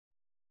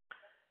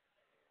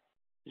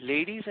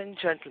Ladies and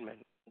gentlemen,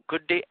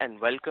 good day and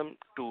welcome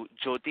to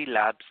Jyothy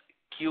Labs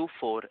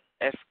Q4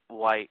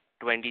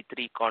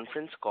 FY23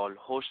 conference call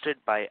hosted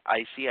by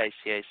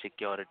ICICI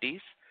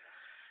Securities.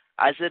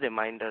 As a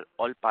reminder,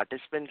 all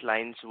participant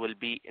lines will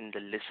be in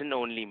the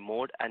listen-only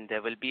mode and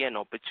there will be an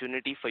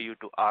opportunity for you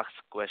to ask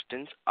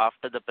questions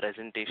after the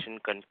presentation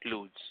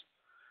concludes.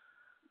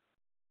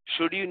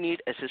 Should you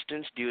need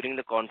assistance during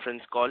the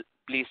conference call,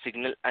 please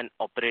signal an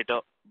operator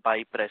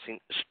by pressing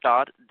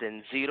star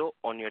then 0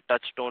 on your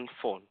touchtone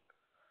phone.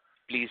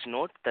 Please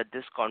note that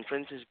this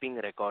conference is being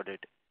recorded.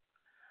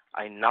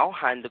 I now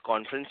hand the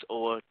conference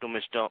over to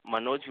Mr.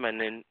 Manoj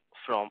Menon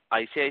from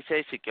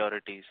ICICI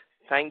Securities.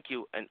 Thank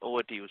you and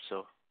over to you,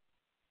 sir.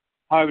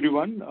 Hi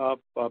everyone. A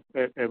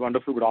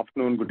wonderful good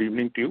afternoon, good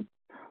evening to you.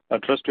 I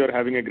trust you are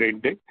having a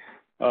great day.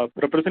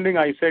 Representing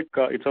ISEC,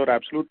 it's our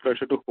absolute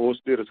pleasure to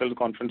host the result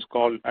conference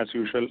call as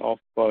usual of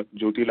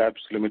Jyothy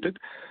Labs Limited.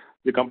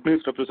 The company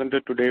is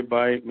represented today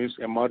by Ms.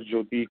 M.R.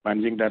 Jyothy,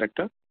 Managing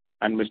Director,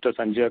 and Mr.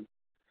 Sanjay,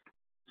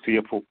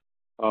 CFO.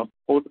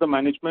 Over to the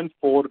management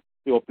for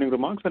the opening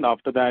remarks, and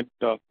after that,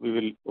 we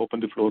will open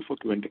the floor for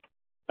Q&A.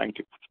 Thank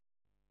you.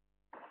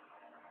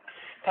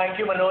 Thank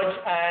you,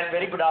 Manoj, and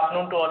very good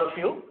afternoon to all of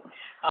you.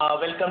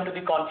 Welcome to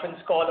the conference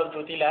call of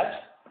Jyothy Labs.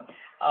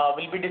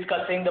 We'll be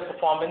discussing the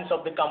performance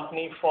of the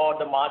company for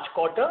the March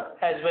quarter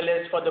as well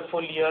as for the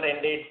full year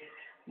ended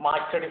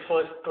March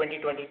 31st,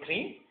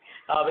 2023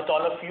 with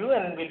all of you,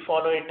 and we'll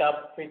follow it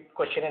up with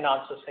question and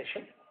answer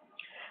session.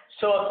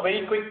 So a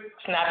very quick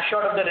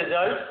snapshot of the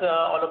results.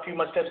 All of you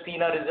must have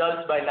seen our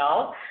results by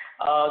now.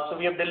 So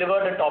we have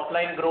delivered a top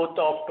line growth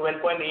of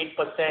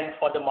 12.8%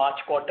 for the March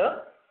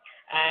quarter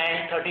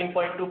and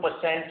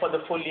 13.2% for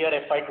the full year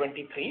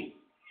FY23.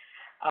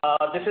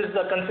 This is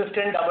a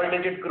consistent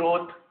double-digit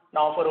growth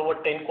now for over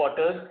 10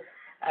 quarters,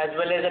 as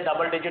well as a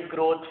double-digit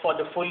growth for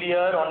the full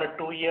year on a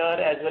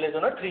 2-year as well as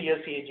on a 3-year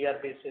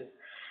CAGR basis.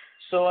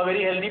 So a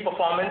very healthy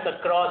performance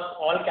across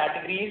all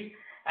categories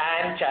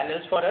and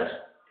channels for us.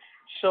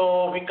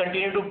 So we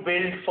continue to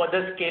build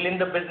further scale in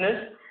the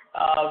business,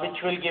 which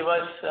will give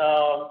us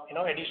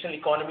additional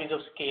economies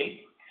of scale.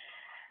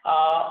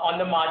 On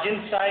the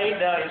margin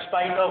side, in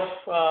spite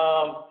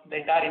of the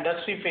entire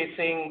industry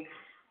facing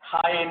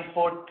high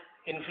input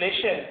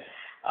inflation,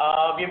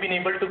 we have been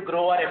able to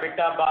grow our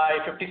EBITDA by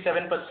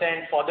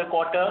 57% for the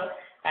quarter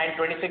and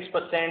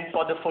 26%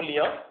 for the full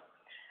year.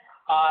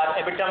 Our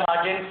EBITDA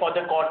margin for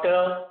the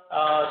quarter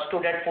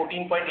stood at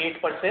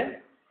 14.8%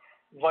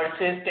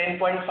 versus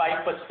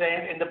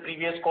 10.5% in the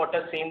previous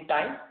quarter same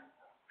time.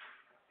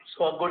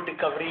 So a good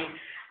recovery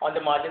on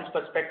the margins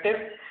perspective.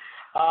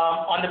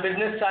 On the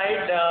business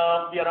side,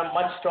 we are on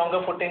much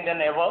stronger footing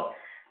than ever.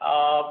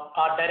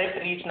 Our direct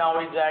reach now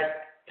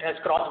has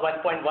crossed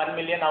 1.1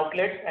 million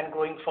outlets and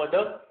growing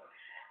further.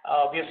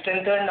 We have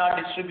strengthened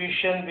our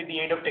distribution with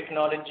the aid of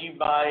technology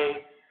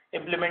by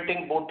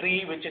implementing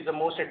Botry, which is the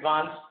most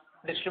advanced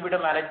distributor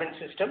management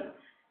system,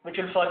 which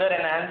will further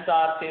enhance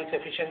our sales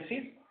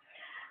efficiencies.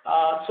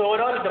 So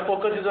overall, the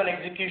focus is on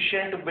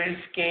execution to build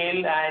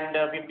scale,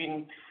 and we've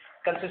been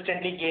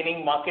consistently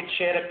gaining market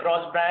share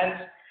across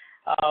brands.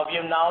 We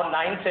have now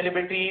 9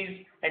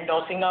 celebrities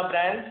endorsing our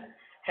brands.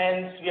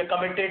 Hence, we are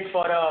committed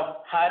for a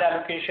higher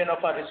allocation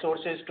of our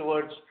resources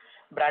towards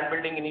brand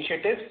building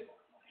initiatives.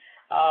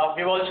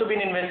 We've also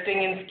been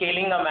investing in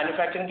scaling our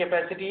manufacturing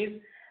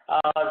capacities.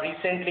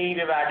 Recently,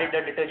 we've added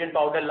a detergent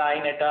powder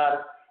line at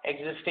our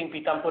existing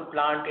Pithampur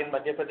plant in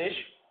Madhya Pradesh.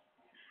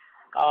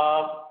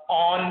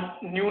 On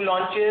new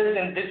launches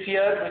in this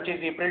year, which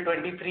is April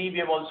 23, we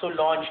have also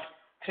launched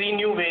 3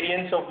 new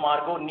variants of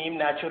Margo Neem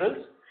Naturals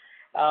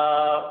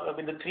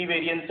with the 3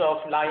 variants of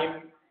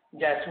lime,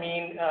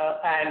 jasmine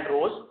and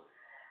rose.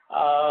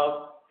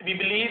 We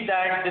believe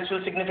that this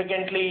will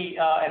significantly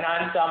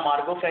enhance our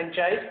Margo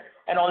franchise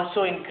and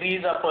also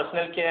increase our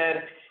personal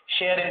care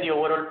share in the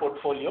overall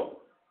portfolio.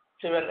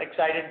 So we're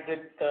excited with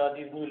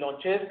these new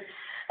launches.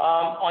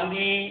 On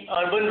the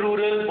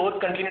urban-rural, both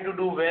continue to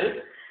do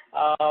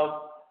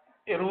well.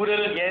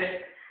 Rural,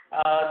 yes,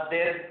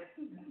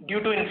 due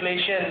to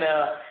inflation,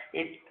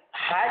 it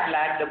had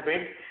lagged a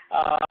bit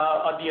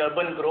on the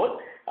urban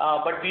growth,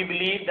 but we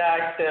believe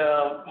that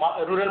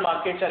rural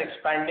markets are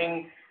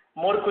expanding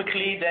more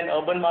quickly than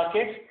urban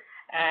markets,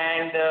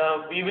 and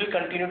we will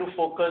continue to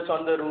focus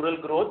on the rural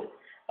growth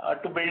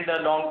to build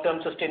a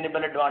long-term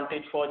sustainable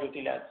advantage for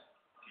Jyothy Labs.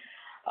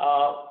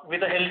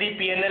 With a healthy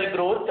P&L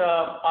growth,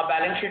 our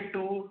balance sheet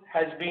too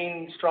has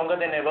been stronger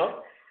than ever,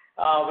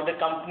 with the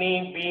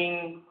company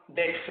being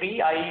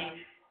debt-free, i.e.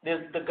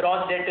 the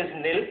gross debt is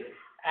nil,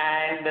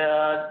 and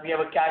we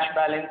have a cash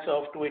balance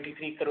of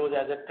 283 crores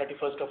as of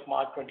 31st of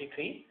March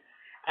 23,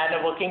 and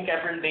a working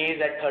capital days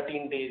at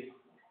 13 days.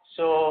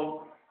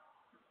 So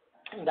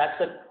that's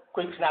a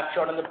quick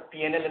snapshot on the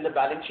P&L and the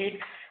balance sheet.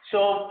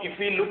 So if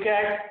we look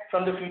at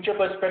from the future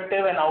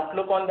perspective and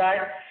outlook on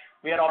that,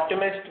 we are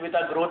optimistic with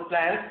our growth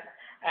plans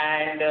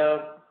and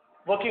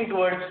working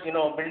towards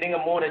building a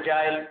more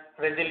agile,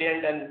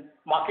 resilient and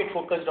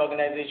market-focused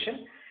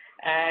organization.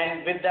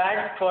 And with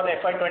that, for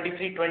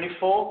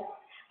FY23-24,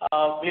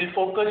 we'll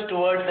focus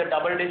towards the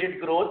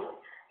double-digit growth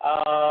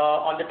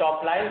on the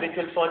top line, which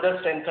will further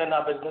strengthen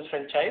our business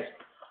franchise.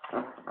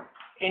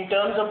 In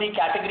terms of the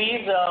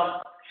categories,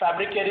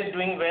 fabric care is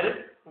doing well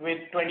with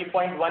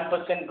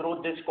 20.1%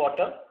 growth this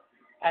quarter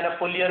and a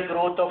full year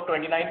growth of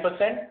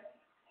 29%.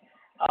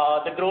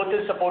 The growth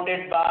is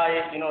supported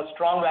by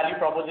strong value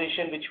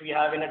proposition which we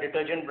have in a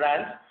detergent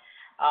brand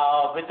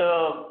with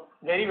a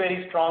very,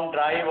 very strong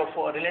drive of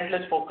a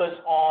relentless focus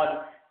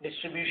on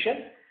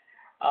distribution.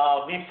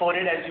 We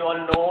forayed, as you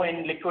all know,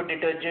 in liquid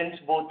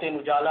detergents both in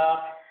Ujala,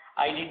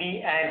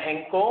 IDD and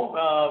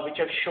Henko, which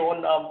have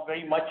shown a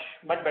very much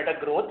better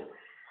growth.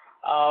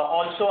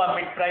 Also, our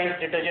mid-price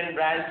detergent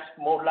brands,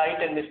 More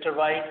Light and Mr.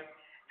 White,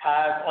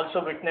 have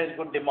also witnessed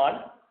good demand.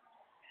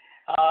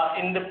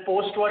 In the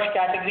post-wash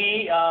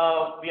category,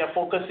 we are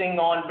focusing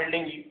on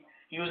building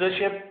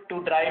usership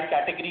to drive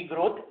category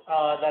growth.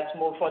 That's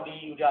more for the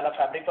Ujala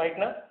fabric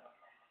whitener.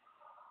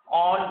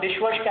 On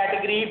dishwash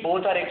category,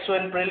 both our Exo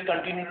and Prill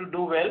continue to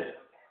do well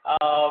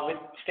with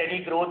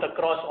steady growth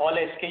across all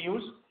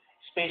SKUs,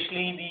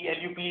 especially the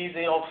LUPs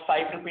of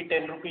 5 rupee,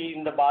 10 rupee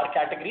in the bar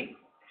category.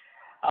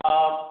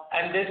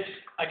 And this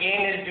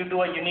again is due to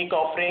our unique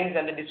offerings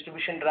and the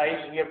distribution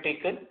drives we have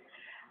taken.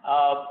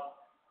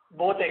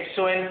 Both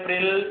Exo and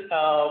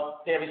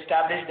Prill, they have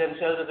established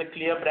themselves as a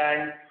clear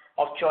brand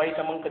of choice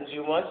among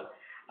consumers.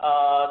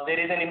 There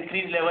is an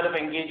increased level of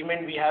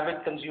engagement we have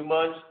with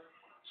consumers,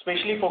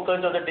 especially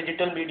focused on the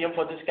digital medium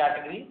for this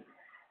category.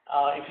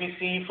 If we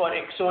see for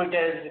Exo, it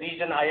has reached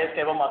the highest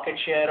ever market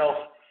share of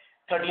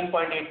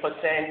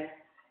 13.8%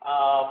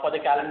 for the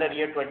calendar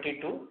year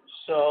 22.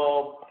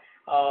 So,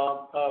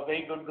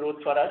 very good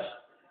growth for us.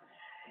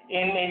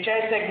 In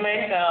HI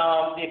segment,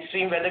 the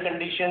extreme weather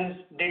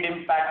conditions did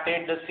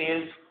impacted the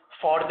sales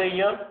for the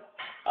year.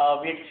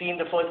 We had seen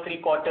the first 3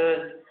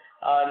 quarters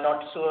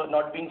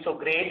not being so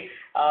great.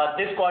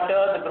 This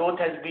quarter,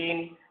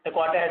 the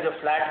quarter has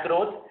a flat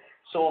growth,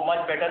 so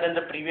much better than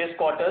the previous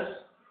quarters.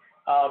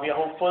 We are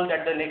hopeful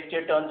that the next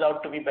year turns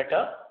out to be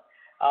better.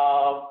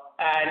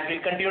 And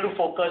we'll continue to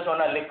focus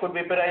on our liquid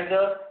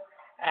vaporizer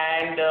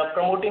and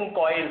promoting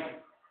coils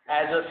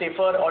as a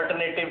safer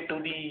alternative to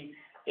the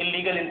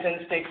illegal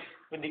incense sticks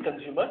with the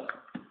consumers.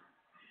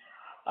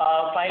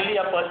 Finally,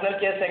 our personal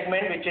care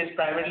segment, which is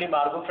primarily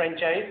Margo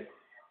franchise,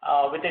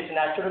 with its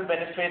natural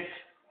benefits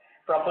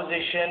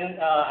proposition,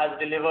 has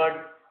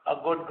delivered a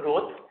good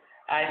growth.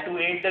 And to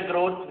aid the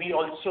growth, we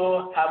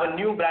also have a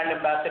new brand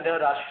ambassador,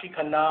 Rashmi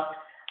Khanna.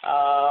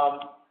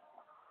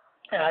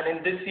 And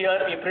in this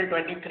year, April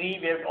 23,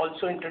 we have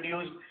also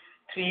introduced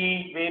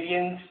 3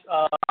 variants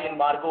in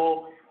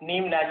Margo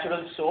Neem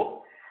Natural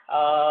Soap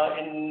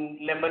in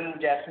lemon,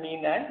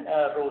 jasmine and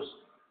rose.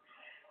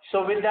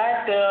 So with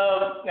that,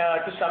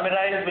 to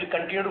summarize, we'll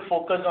continue to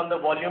focus on the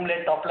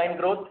volume-led top-line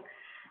growth.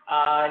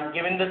 And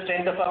given the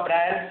strength of our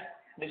brands,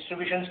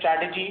 distribution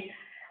strategy,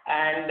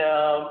 and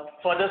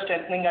further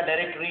strengthening our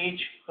direct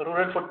reach,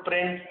 rural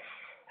footprint,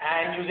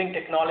 and using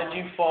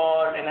technology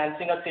for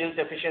enhancing our sales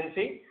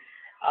efficiency,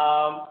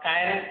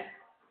 and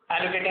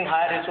allocating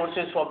higher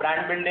resources for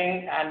brand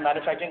building and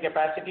manufacturing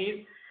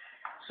capacities.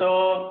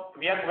 So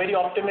we are very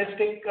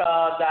optimistic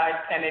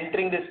that and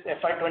entering this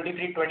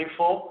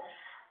FY23-24,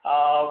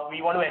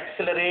 we want to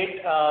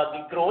accelerate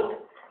the growth,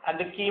 and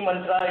the key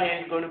mantra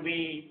is going to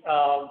be,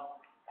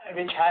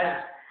 which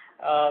has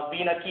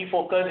been a key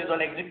focus, is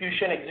on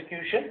execution,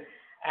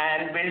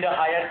 and build a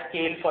higher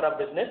scale for our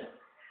business,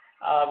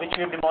 which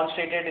we have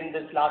demonstrated in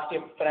this last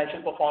year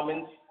financial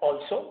performance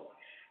also.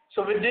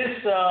 So with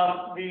this,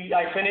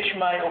 I finish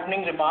my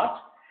opening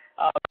remarks.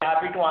 I'm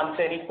happy to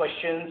answer any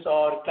questions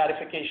or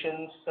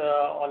clarifications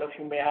all of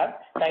you may have.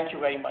 Thank you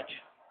very much.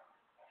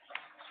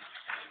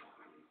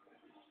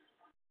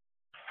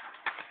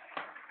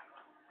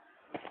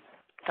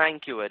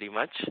 Thank you very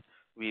much.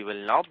 We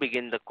will now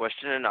begin the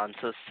question and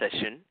answer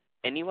session.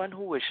 Anyone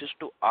who wishes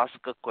to ask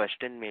a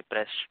question may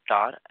press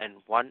star and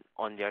 1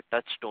 on their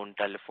touch-tone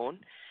telephone.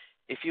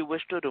 If you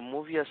wish to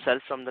remove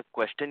yourself from the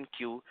question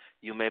queue,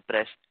 you may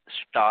press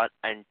star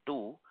and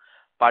 2.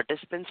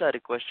 Participants are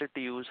requested to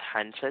use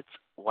handsets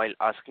while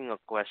asking a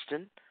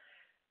question.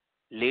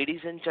 Ladies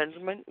and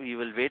gentlemen, we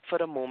will wait for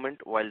a moment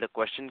while the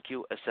question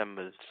queue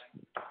assembles.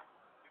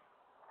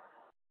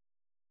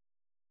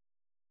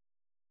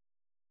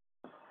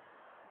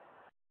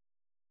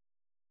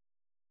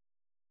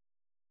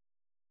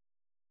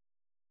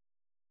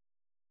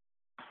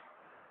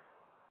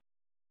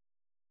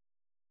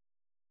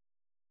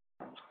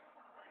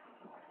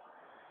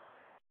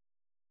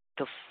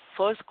 The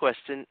first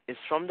question is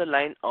from the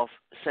line of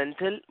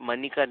Senthil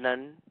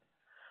Manikandan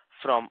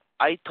from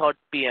iThought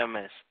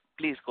PMS.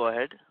 Please go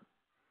ahead.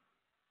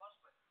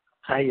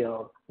 Hi,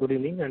 good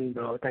evening and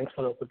thanks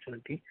for the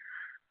opportunity.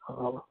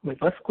 My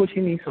first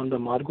question is on the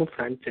Margo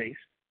franchise.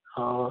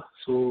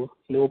 So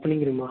in the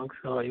opening remarks,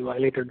 you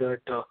highlighted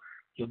that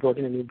you brought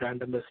in a new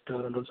brand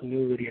ambassador and also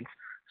new variants.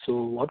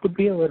 So what would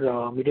be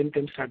our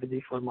medium-term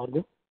strategy for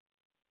Margo?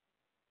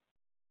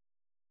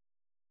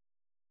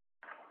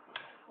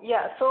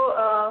 Yeah,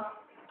 so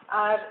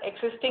Our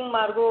existing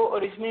Margo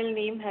original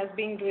neem has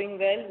been doing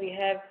well. We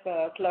have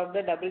clocked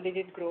a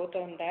double-digit growth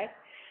on that.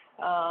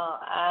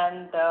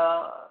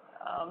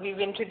 We've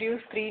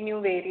introduced 3 new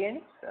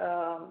variants,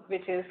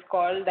 which is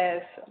called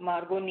as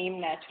Margo Neem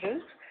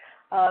Naturals.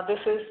 This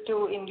is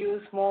to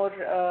induce more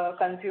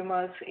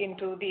consumers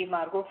into the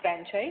Margo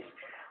franchise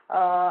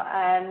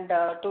and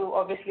to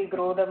obviously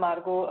grow the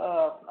Margo,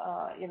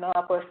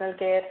 our personal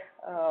care,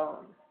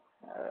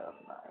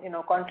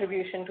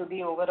 contribution to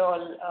the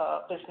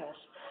overall business.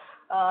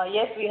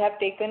 Yes, we have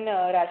taken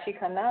Rashi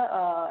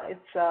Khanna.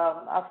 It's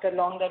after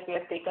long that we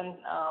have taken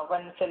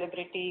one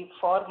celebrity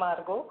for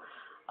Margo,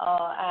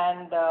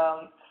 and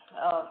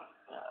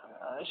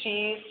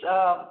she's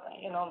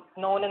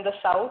known in the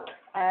south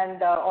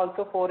and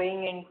also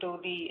foraying into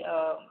the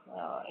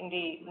in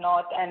the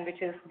north, and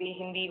which is the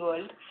Hindi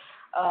world,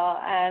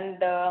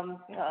 and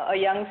a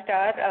young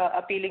star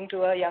appealing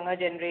to a younger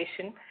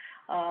generation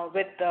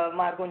with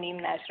Margo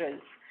Neem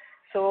Naturals.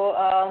 So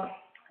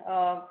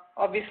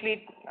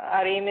obviously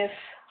our aim is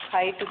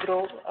high to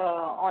grow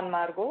on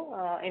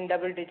Margo in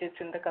double digits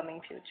in the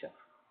coming future.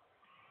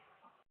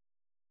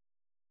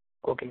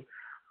 Okay.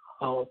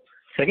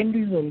 Second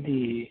is on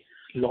the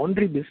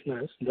laundry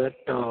business that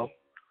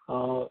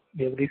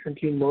we have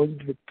recently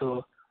merged with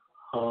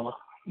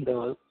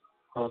the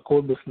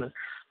core business.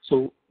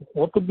 So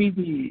what would be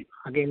the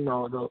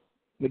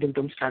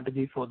medium-term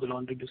strategy for the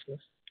laundry business?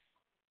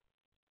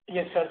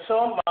 Yes, sir.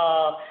 So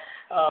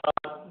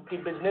the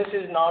business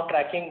is now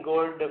tracking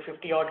good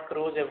 50 odd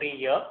crores every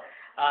year,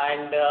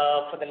 and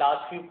for the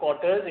last few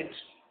quarters it's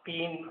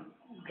been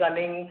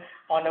running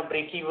on a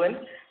break even,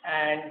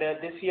 and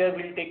this year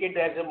we'll take it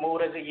as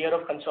a year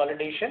of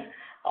consolidation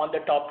on the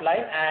top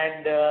line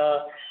and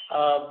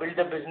build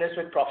the business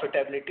with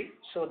profitability.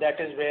 So that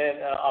is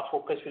where our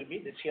focus will be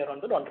this year on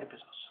the laundry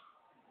business.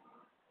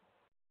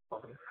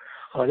 Okay.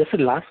 Just a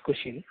last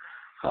question.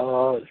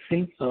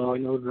 Since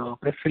the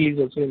press release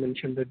also you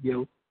mentioned that we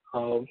have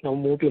now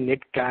moved to net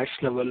cash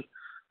level,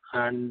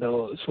 and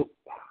so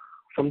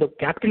from the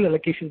capital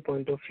allocation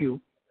point of view,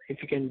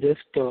 if you can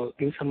just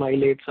give some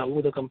highlights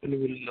how the company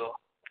will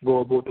go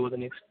about over the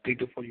next 3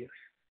 to 4 years.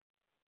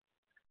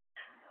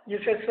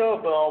 Yes, sir.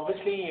 So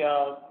obviously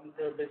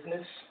the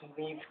business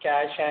needs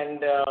cash,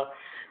 and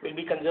we'll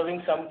be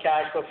conserving some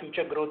cash for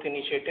future growth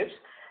initiatives,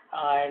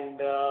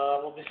 and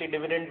obviously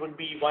dividend would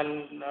be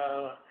one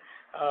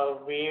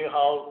way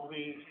how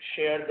we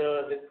share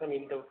the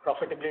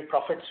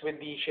profits with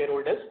the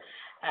shareholders,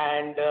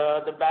 and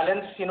the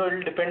balance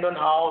will depend on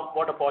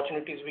what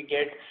opportunities we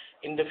get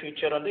in the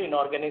future on the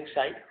inorganic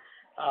side.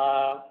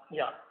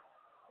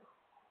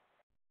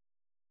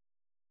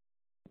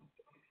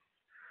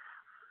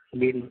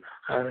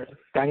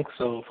 Thanks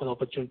for the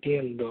opportunity,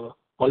 and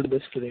all the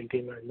best to the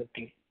entire management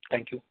team.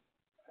 Thank you.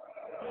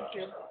 Thank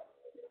you.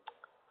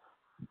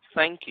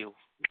 Thank you.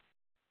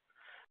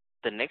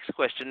 The next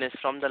question is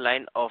from the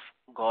line of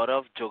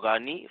Gaurav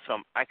Jogani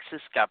from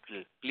Axis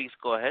Capital. Please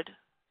go ahead.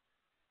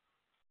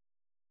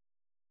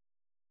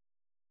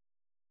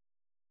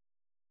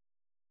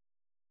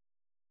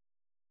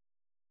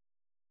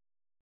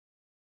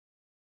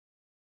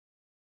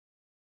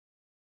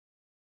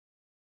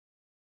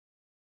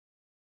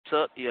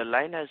 Sir, your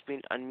line has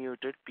been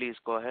unmuted. Please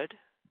go ahead.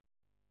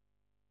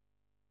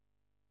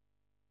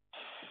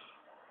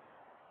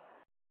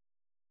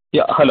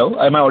 Yeah, hello.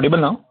 Am I audible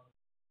now?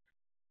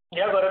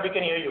 Yeah, Gaurav, we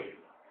can hear you.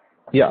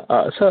 Yeah,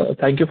 sir,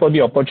 thank you for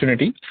the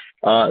opportunity.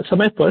 So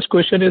my first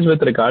question is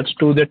with regards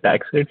to the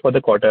tax rate for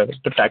the quarter.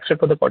 The tax rate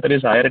for the quarter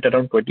is higher at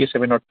around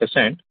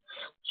 27%.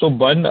 So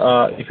one,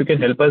 if you can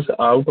help us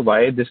out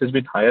why this has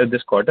been higher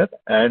this quarter,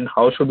 and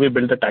how should we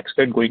build the tax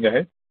rate going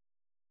ahead?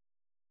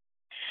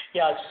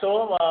 Yeah,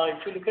 so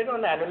if you look at it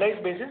on an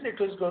annualized basis, it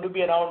was going to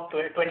be around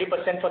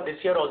 20% for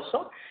this year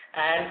also,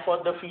 and for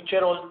the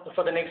future,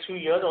 for the next few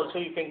years also,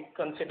 you can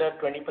consider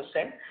 20%.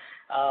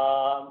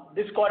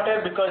 This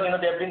quarter, because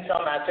there have been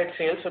some asset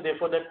sales, so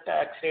therefore the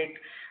tax rate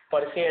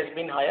per se has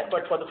been higher,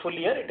 but for the full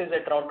year it is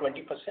at around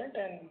 20%,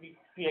 and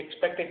we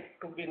expect it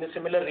to be in a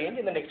similar range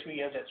in the next few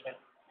years as well.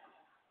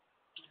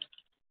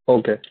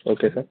 Okay,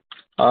 sir.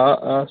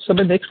 So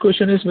the next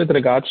question is with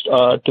regards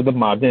to the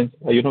margins.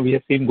 We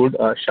have seen good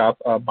sharp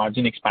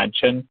margin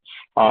expansion,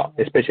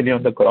 especially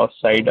on the gross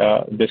side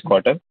this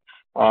quarter.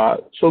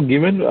 So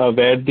given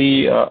where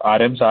the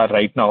RMs are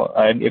right now,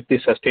 and if they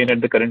sustain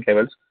at the current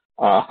levels,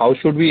 how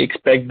should we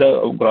expect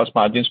the gross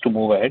margins to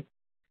move ahead?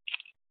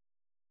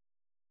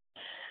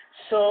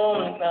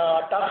 So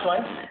tough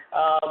one,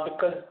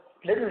 because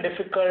little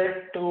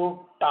difficult to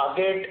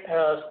target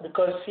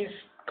because these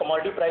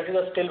commodity prices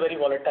are still very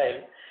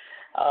volatile.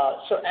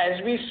 So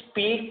as we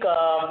speak,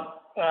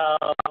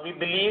 we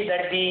believe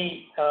that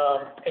the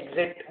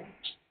exit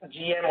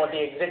GM or the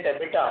exit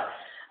EBITDA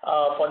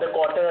for the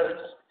quarter,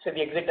 so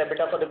the exit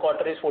EBITDA for the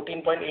quarter is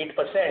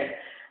 14.8%.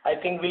 I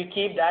think we'll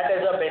keep that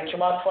as a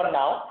benchmark for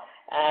now,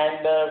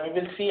 and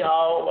we will see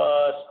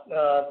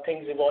how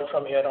things evolve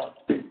from here on.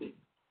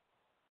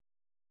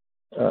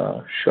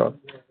 Sure.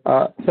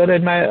 Sir,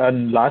 and my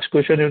last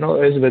question,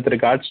 is with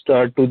regards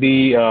to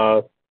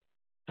the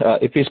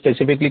if we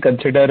specifically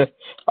consider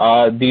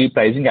the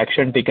pricing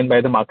action taken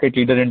by the market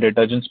leader in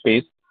detergent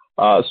space,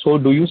 so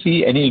do you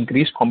see any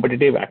increased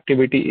competitive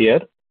activity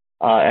here?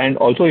 And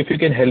also, if you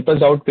can help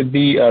us out with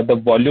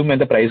the volume and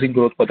the pricing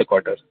growth for the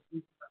quarter.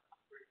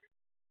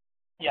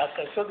 Yeah,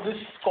 sir. So this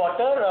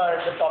quarter,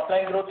 the top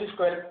line growth is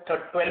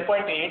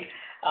 12.8,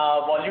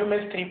 volume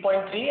is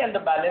 3.3, and the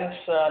balance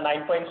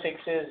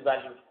 9.6 is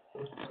value.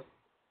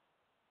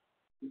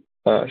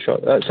 Sure.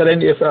 Sir,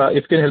 and if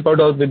you can help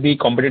out with the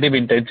competitive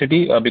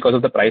intensity because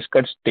of the price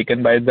cuts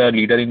taken by the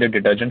leader in the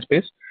detergent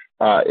space,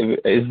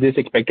 is this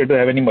expected to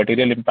have any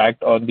material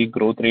impact on the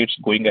growth rates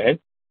going ahead?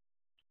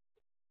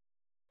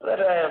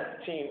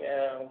 See,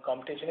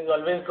 competition is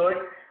always good.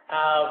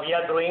 We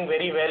are doing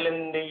very well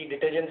in the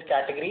detergents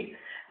category.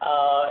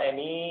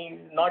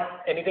 Not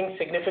anything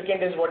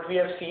significant is what we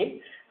have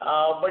seen,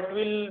 but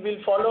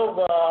we'll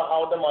follow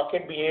how the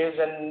market behaves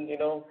and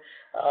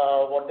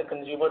what the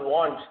consumer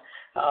wants.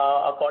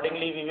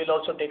 Accordingly, we will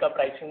also take our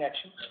pricing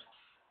actions.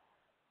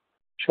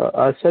 Sure.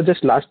 Sir,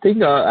 just last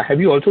thing,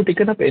 have you also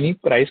taken up any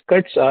price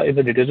cuts in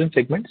the detergent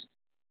segments?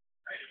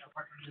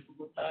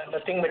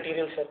 Nothing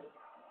material, sir.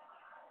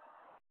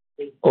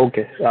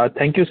 Okay.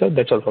 Thank you, sir.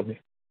 That's all from me.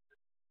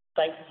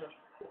 Thank you,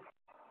 sir.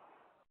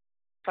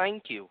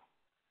 Thank you.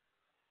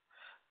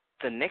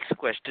 The next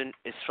question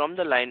is from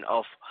the line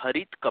of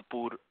Harit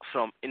Kapoor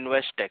from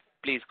Investec.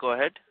 Please go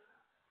ahead.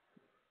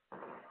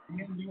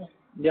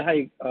 Yeah,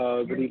 hi.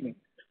 Good evening.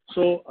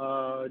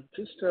 So,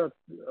 just a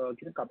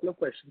couple of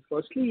questions.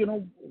 Firstly,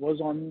 was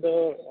on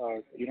the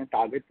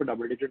target for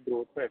double-digit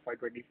growth for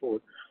FY24.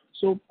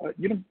 So,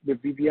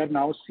 we are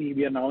now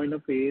in a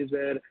phase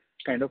where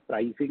kind of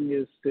pricing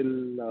is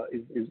still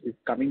is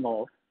coming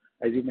off.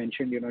 As you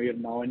mentioned, you're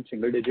now in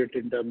single digit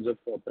in terms of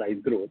price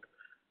growth,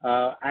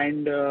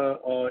 and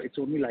it's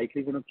only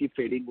likely going to keep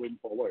fading going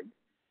forward.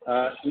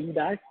 In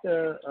that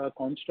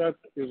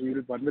construct,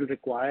 one will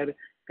require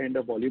kind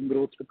of volume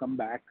growth to come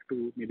back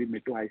to maybe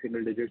mid to high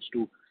single digits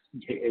to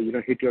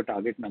hit your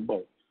target number.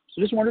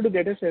 So just wanted to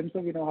get a sense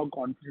of how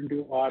confident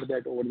you are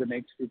that over the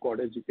next few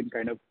quarters you can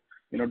kind of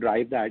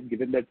drive that,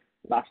 given that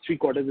last 3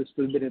 quarters has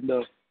still been in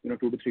the 2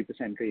 to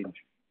 3% range.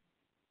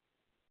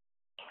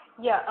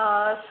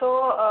 Yeah.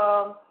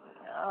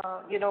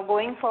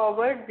 Going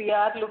forward, we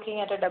are looking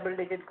at a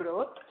double-digit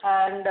growth,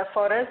 and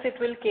for us, it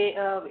will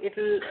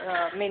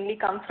mainly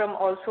come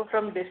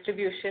from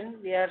distribution.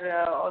 We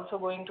are also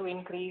going to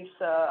increase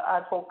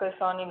our focus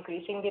on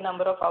increasing the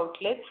number of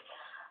outlets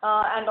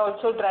and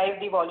also drive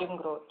the volume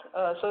growth.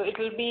 So it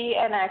will be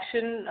an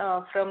action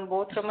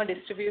from a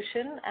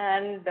distribution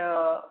and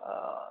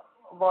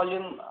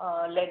volume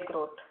led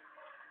growth.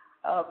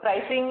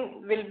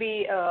 Pricing will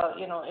be,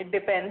 it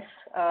depends.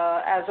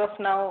 As of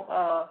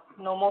now,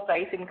 no more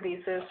price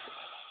increases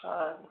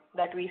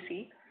that we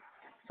see.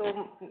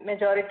 So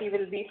majority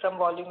will be from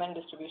volume and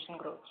distribution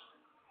growth.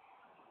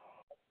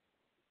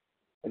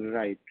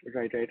 Right.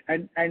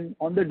 And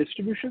on the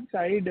distribution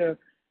side,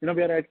 we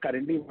are at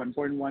currently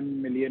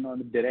 1.1 million on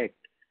the direct.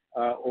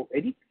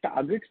 Any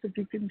targets that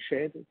you can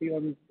share with me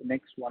on the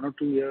next 1 or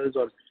 2 years,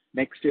 or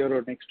next year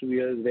or next 2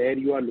 years, where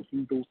you are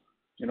looking to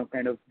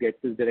kind of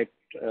get this direct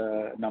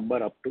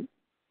number up to?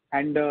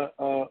 And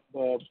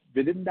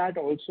within that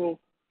also,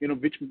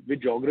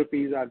 which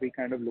geographies are we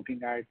kind of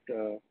looking at?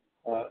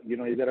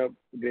 Is there a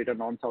greater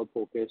non-south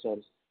focus, or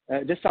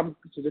just some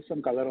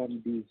color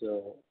on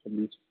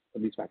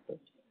these factors?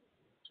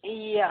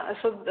 Yeah.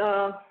 So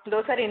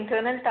those are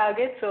internal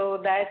targets, so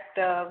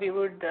that we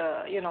would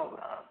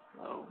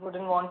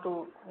wouldn't want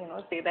to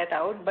say that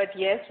out. But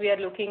yes, we are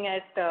looking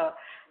at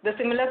the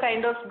similar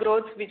kind of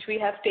growth which we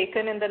have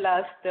taken in the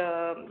last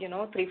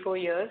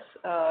 3-4 years.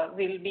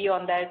 We'll be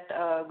on that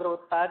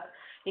growth path,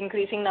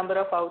 increasing number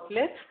of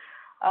outlets.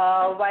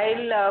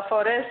 While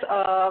for us,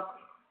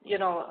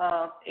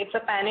 it's a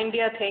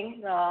pan-India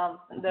thing.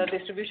 The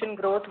distribution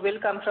growth will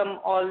come from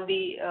all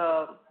the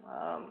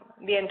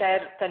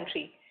entire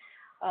country.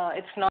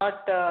 It's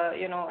not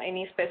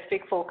any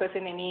specific focus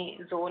in any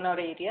zone or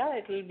area.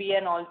 It will be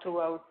an all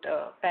throughout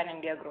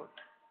pan-India growth.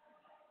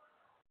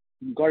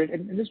 Got it.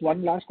 And just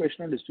one last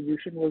question on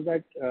distribution was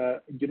that,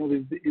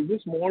 is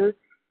this more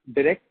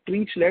direct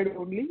reach led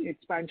only,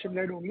 expansion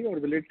led only, or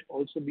will it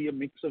also be a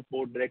mix of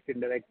both direct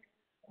and indirect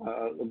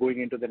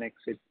going into the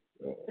next years?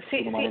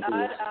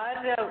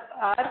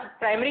 Our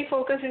primary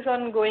focus is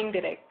on going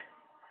direct.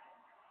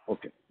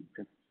 Okay.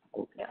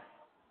 Yeah.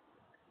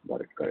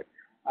 Got it.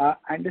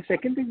 And the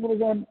second thing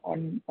was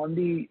on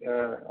the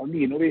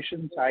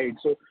innovation side.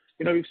 So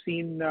we've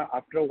seen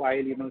after a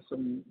while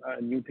some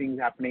new things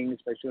happening,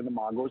 especially on the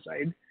Margo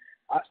side.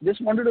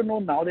 Just wanted to know,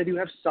 now that you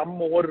have some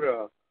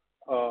more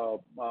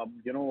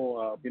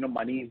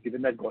money,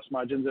 given that gross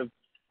margins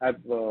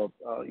have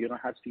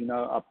seen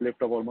a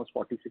uplift of almost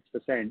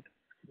 46%.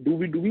 Do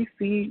we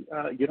see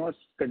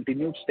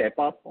continued step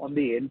up on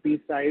the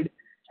A&P side?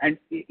 And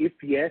if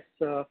yes,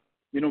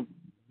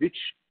 which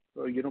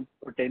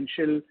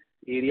potential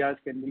areas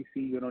can we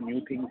see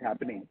new things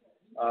happening,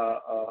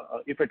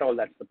 if at all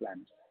that's the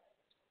plan?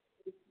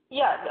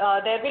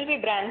 There will be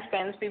brand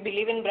spends. We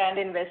believe in brand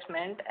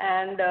investment,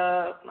 and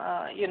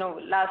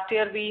last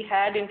year we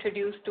had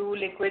introduced 2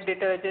 liquid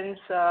detergents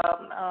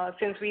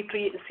since we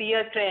see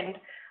a trend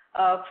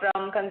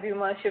from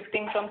consumers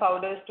shifting from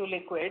powders to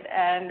liquid,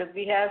 and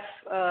we have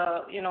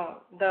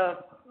the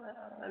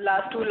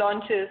last 2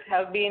 launches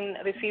have been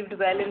received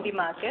well in the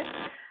market,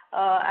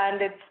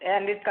 and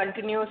it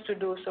continues to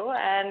do so.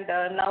 And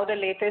now the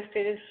latest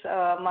is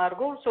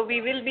Margo. So we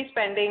will be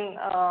spending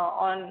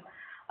on.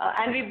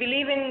 And we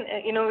believe in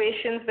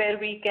innovations where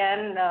we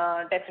can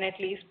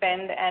definitely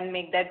spend and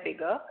make that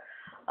bigger.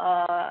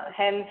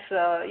 Hence,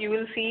 you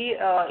will see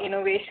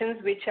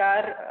innovations which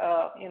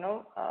are,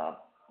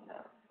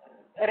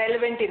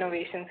 relevant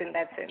innovations in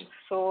that sense.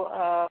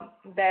 So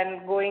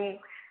then going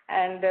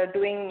and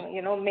doing,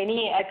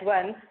 many at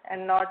once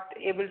and not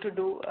able to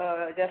do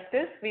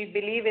justice, we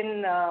believe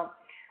in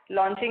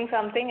launching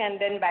something and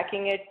then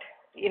backing it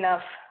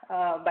enough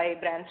by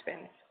brand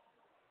spends.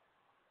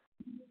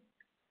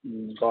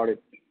 Got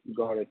it.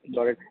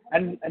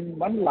 And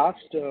one last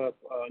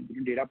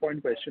data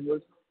point question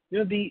was,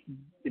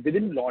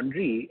 within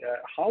laundry,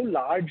 how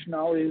large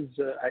now is,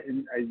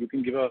 you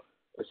can give a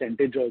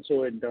percentage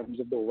also in terms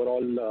of the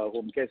overall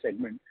home care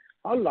segment,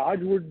 how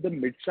large would the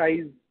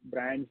mid-size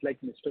brands like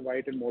Mr.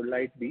 White and More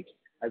Light be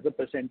as a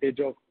percentage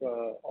of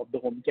the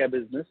home care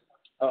business,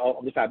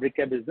 of the fabric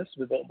care business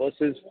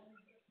versus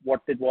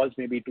what it was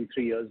maybe 2-3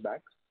 years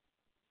back?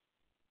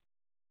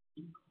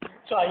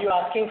 So are you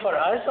asking for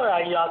us or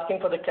are you asking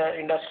for the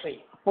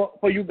industry?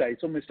 For you guys.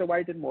 So Mr.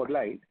 White and More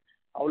Light,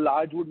 how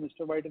large would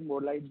Mr. White and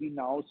More Light be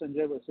now,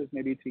 Sanjay, versus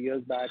maybe 3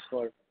 years back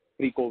or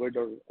pre-COVID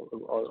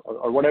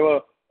or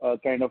whatever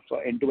kind of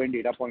end-to-end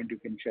data point you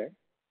can share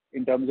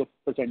in terms of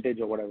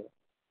percentage or whatever?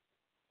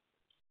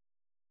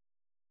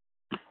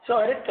 So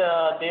Harit,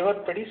 they were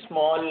pretty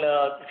small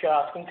if you're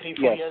asking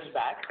 3-4 years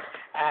back,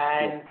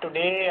 and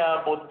today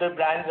both the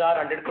brands are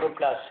 100 crore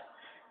plus.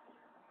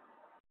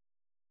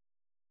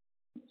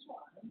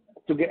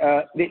 The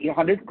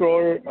 100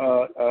 crore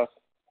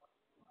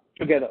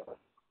together.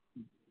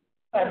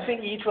 I'm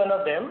saying each one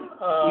of them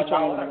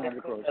now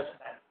 100 crore plus.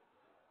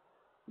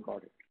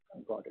 Got it.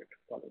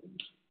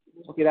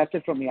 Okay, that's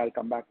it from me. I'll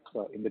come back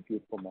in the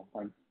queue for more.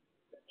 Thanks.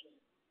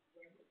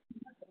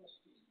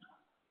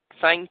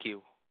 Thank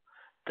you.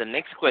 The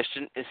next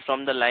question is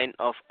from the line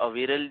of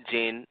Aviral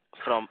Jain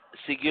from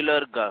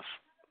Singular Gulf.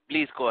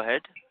 Please go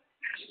ahead.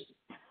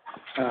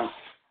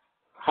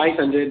 Hi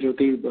Sanjay,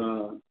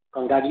 Jyothy.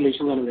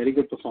 Congratulations on a very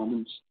good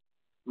performance.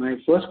 My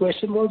first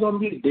question was on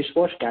the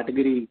dishwash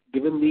category.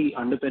 Given the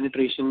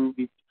under-penetration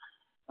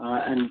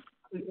and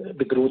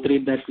the growth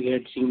rate that we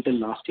had seen till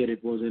last year,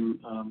 it was in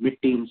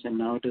mid-teens and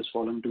now it has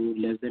fallen to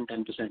less than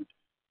 10%.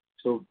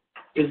 So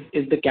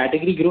is the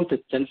category growth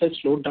itself has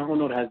slowed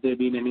down, or has there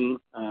been any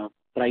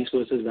price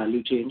versus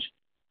value change?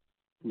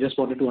 Just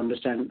wanted to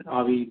understand,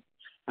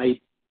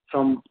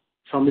 from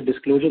the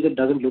disclosures, it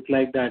doesn't look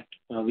like that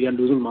we are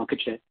losing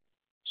market share.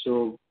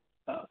 So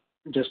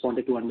just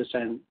wanted to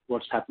understand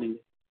what's happening.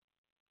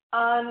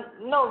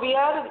 No, we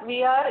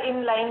are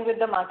in line with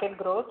the market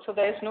growth, so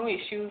there is no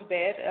issues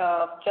there.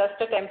 Just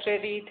a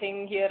temporary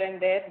thing here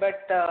and there,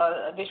 but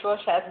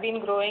dishwash has been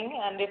growing,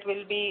 and it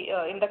will be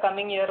in the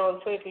coming year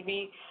also. It will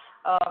be,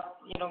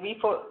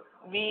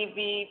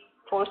 we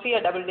foresee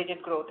a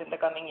double-digit growth in the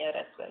coming year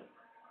as well.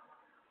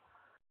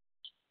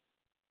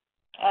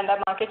 And our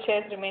market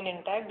shares remain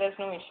intact. There's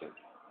no issue.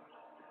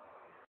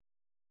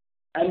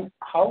 And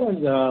how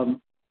is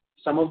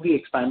some of the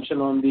expansion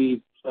on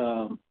the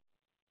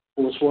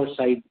post-wash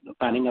side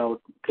panning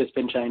out? Crisp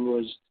and Shine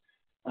was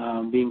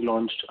being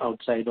launched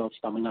outside of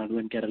Tamil Nadu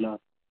and Kerala.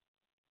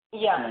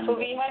 Yeah, so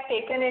we had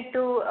taken it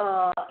to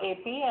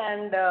AP,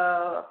 and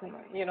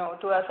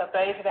to our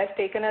surprise, it has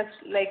taken us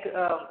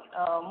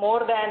more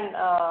than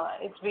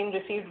it's been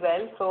received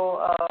well. So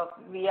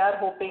we are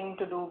hoping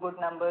to do good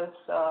numbers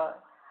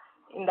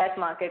in that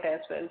market as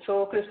well.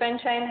 So Crisp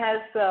and Shine has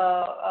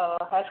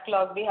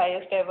clocked the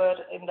highest ever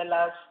in the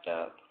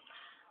last.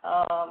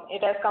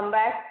 It has come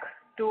back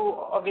to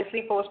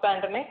obviously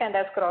post-pandemic and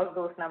has crossed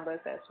those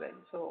numbers as well.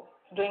 So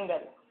doing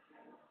well.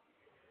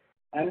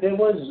 And there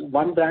was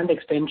one brand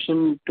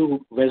extension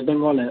to West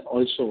Bengal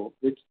also,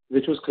 which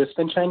was Crisp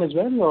and Shine as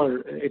well, or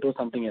it was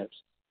something else?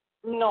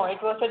 No,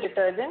 it was a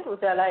detergent,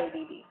 Ujala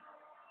IDD.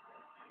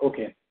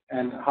 Okay.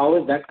 And how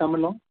has that come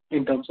along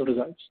in terms of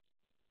results?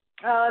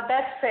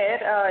 That's fair.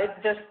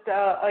 It's just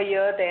a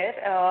year there.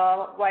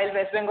 While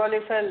West Bengal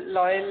is a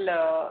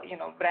loyal,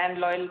 brand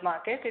loyal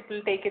market, it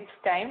will take its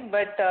time,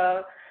 but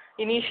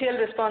initial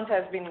response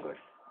has been good.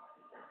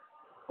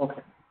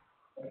 Okay.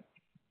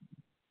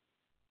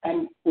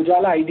 And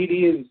Ujala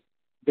IDD is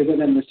bigger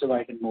than Mr.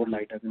 White and More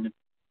Light, isn't it?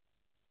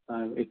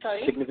 It's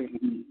Sorry?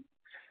 significantly.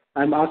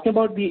 I'm asking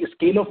about the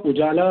scale of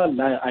Ujala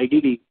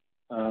IDD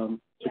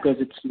because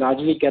it's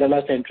largely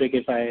Kerala centric,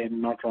 if I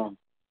am not wrong.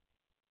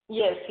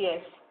 Yes.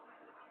 Okay.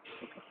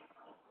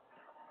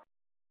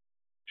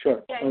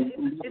 Sure. Yeah,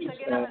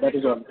 it's again that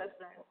is all.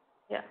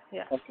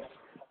 Yeah. Okay.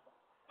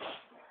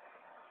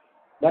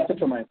 That's it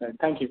from my side.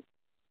 Thank you.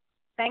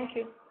 Thank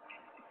you.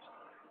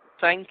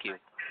 Thank you.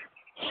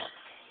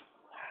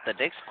 The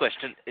next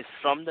question is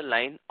from the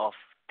line of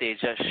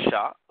Tejas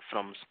Shah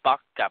from Spark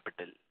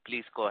Capital.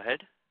 Please go ahead.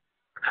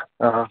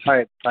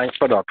 Hi, thanks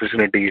for the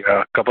opportunity.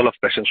 A couple of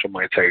questions from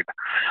my side.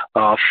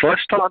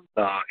 First on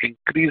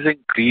increasing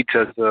reach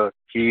as a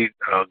key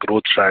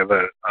growth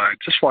driver. I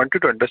just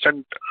wanted to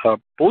understand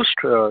post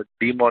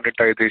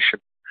demonetization,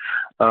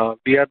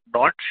 we are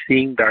not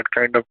seeing that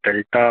kind of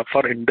delta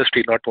for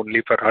industry, not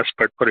only for us,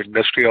 but for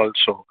industry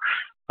also,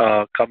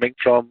 coming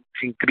from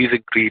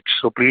increasing reach.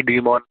 So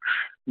pre-demon,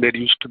 there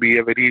used to be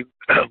a very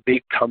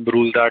big thumb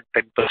rule that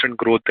 10%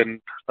 growth in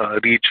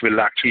reach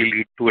will actually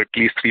lead to at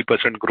least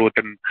 3% growth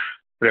in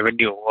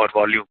revenue or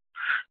volume.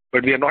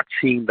 But we are not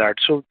seeing that.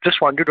 So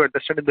just wanted to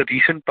understand in the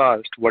recent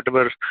past,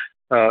 whatever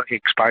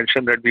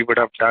expansion that we would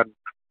have done,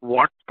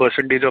 what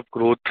percentage of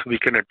growth we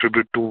can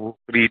attribute to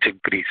reach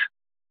increase?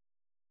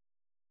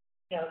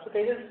 Yeah, so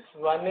there is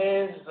one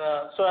is,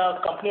 so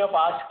a company of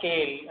our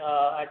scale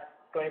at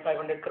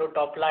 2,500 crore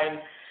top line,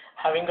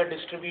 having a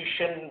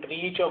distribution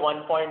reach of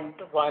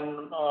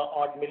 1.1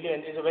 odd million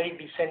is a very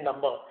decent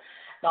number.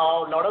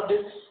 Now, a lot of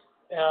this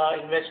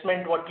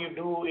investment, what you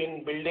do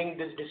in building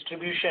this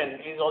distribution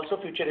is also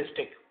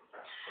futuristic.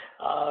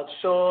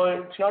 So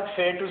it's not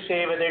fair to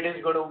say whether it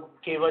is going to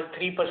give us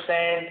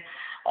 3%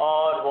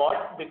 or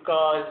what,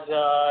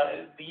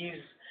 because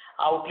these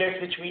outlets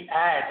which we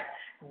add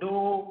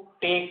do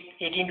take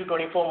 18 to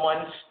 24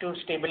 months to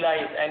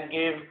stabilize and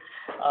give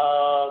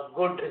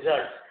good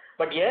results.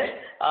 But yes,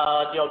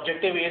 the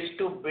objective is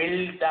to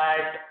build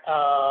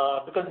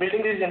that, because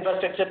building this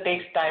infrastructure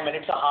takes time and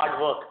it's a hard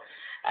work.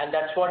 And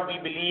that's what we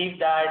believe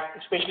that,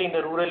 especially in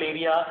the rural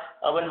area,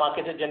 urban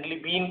markets are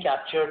generally being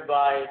captured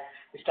by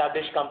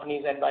established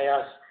companies and by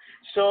us.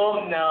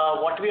 So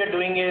what we are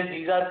doing is,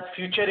 these are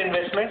future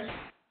investments,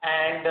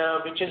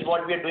 and which is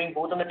what we are doing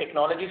both on the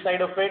technology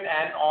side of it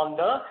and on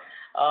the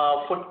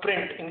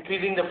footprint,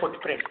 increasing the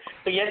footprint.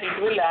 So yes,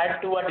 it will add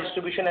to our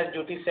distribution, as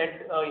Jyothy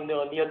said in the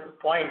earlier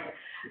point,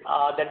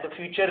 that the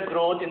future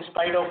growth, in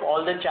spite of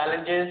all the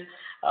challenges,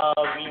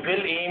 we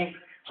will aim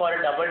for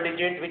a double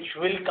digit, which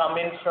will come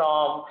in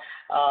from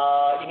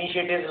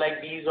initiatives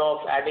like these of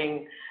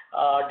adding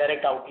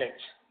direct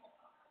outlets.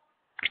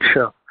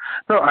 Sure.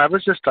 No, I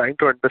was just trying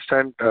to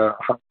understand,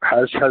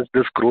 has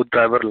this growth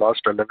driver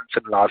lost relevance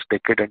in last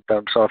decade in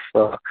terms of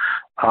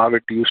how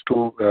it used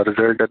to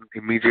result in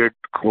immediate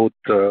growth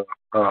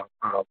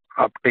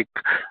uptick?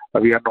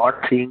 We are not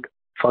seeing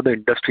for the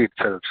industry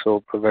itself.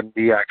 So when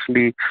we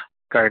actually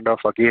kind of,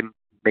 again,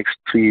 next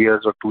 3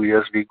 years or 2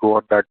 years, we go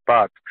on that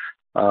path,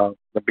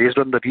 based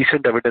on the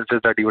recent evidences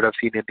that you would have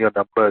seen in your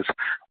numbers,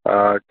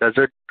 does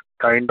it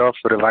kind of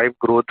revive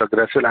growth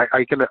aggressive?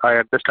 I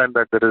understand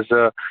that there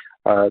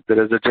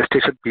is a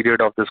gestation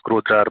period of this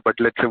growth driver, but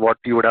let's say what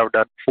you would have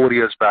done 4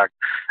 years back,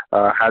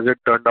 has it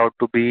turned out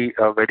to be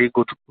a very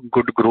good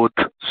growth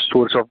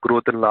source of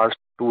growth in last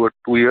 2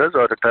 years,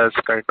 or it has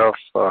kind of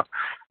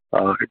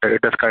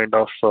it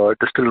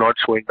is still not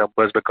showing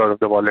numbers because of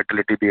the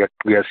volatility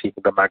we are seeing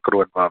in the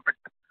macro environment?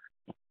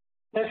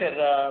 Yes,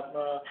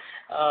 sir.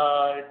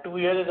 2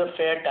 years is a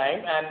fair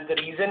time, and the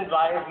reason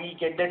why we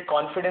get that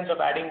confidence of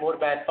adding more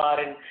manpower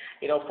and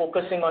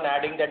focusing on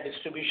adding that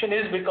distribution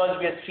is because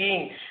we are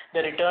seeing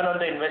the return on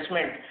the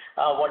investment.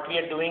 What we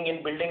are doing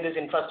in building this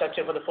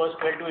infrastructure for the first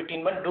 12 to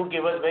 18 months do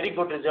give us very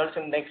good results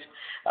in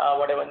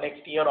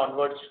next year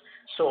onwards.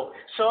 So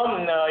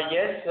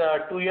yes,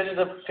 2 years is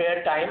a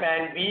fair time,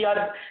 and we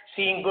are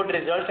seeing good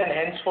results, and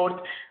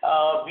henceforth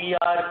we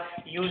are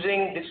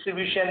using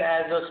distribution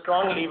as a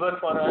strong lever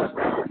for us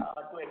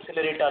to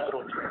accelerate our growth.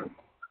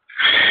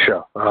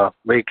 Sure,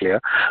 very clear.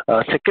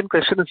 Second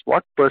question is,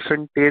 what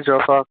percentage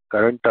of our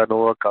current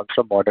turnover comes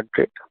from modern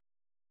trade?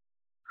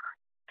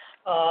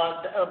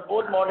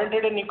 Both modern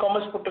trade and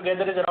e-commerce put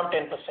together is around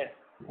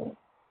 10%.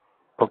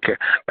 Okay,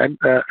 and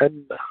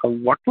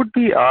what would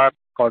be our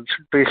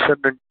concentration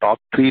in top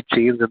 3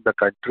 chains in the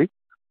country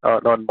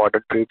on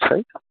modern trade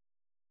side?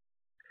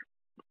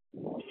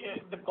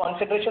 The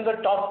concentration of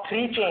the top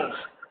 3 chains?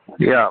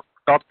 Yeah,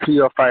 top 3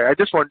 or 5. I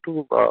just want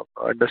to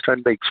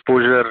understand the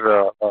exposure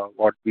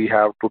what we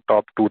have to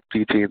top 2,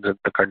 3 chains in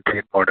the country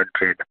in modern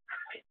trade.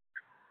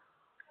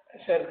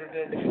 Sir, it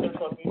is difficult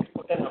for me to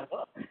put a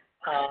number.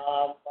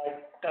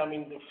 But I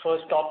mean, the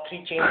first top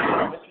 3 chains will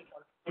obviously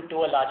contribute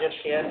to a larger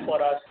share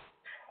for us.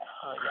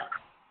 Yeah.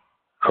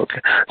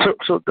 Okay.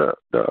 So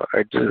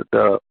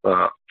the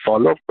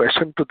follow-up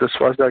question to this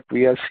was that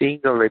we are seeing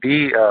a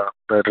very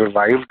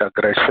revived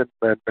aggression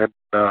and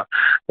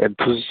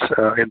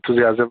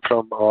enthusiasm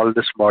from all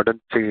this modern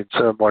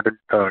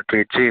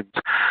trade chains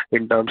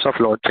in terms of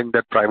launching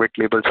their private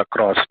labels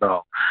across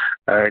now,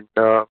 and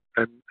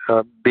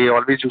they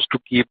always used to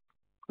keep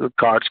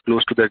cards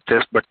close to their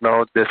chest, but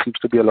now there seems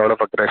to be a lot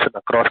of aggression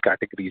across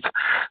categories.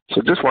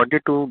 So just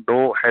wanted to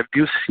know, have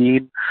you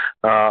seen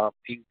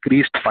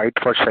increased fight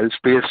for shelf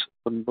space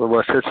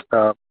versus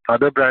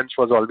other brands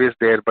was always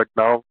there, but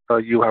now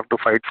you have to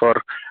fight for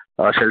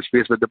shelf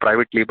space with the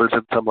private labels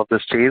in some of the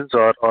chains,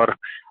 or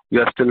you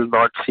are still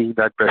not seeing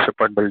that pressure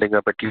point building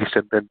up, at least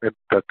in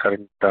the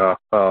current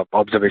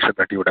observation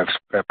that you would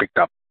have picked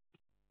up?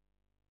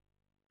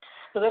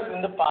 So that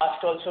in the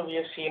past also we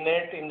have seen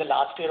it, in the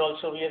last year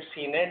also we have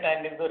seen it,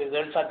 and if the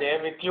results are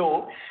there with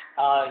you,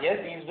 yes,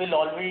 these will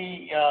all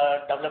be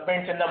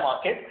developments in the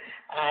market,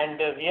 and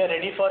we are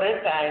ready for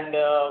it, and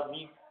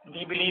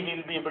we believe we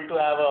will be able to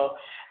have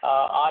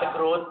our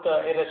growth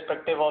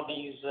irrespective of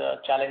these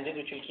challenges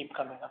which will keep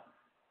coming up.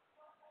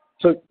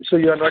 So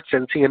you are not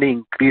sensing any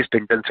increased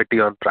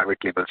intensity on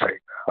private label side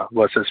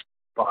versus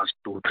past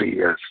 2-3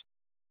 years?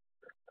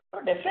 No,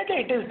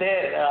 definitely it is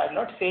there. I'm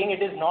not saying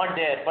it is not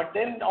there, but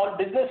then our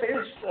business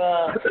is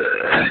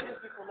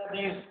because of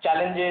these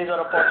challenges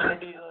or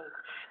opportunities.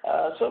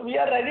 So we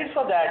are ready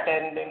for that,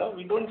 and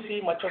we don't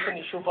see much of an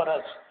issue for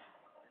us.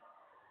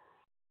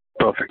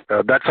 Perfect.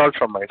 That's all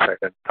from my side,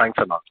 and thanks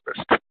a lot,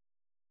 best.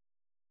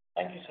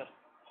 Thank you, sir.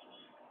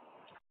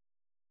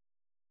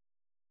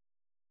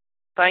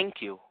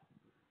 Thank you.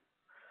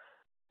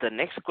 The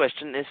next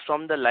question is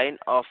from the line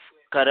of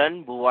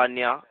Karan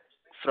Bhuwania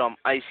from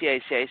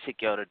ICICI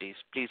Securities.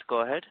 Please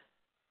go ahead.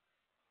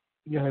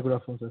 Yeah, hi, good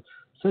afternoon, sir.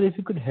 Sir, if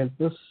you could help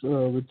us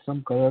with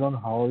some color on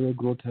how your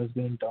growth has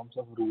been in terms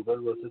of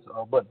rural versus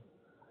urban,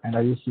 and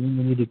are you seeing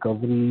any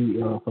recovery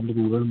from the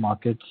rural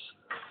markets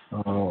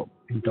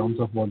in terms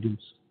of volumes?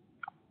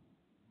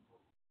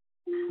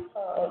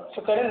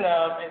 So Karan,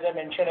 as I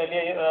mentioned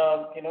earlier,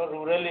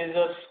 rural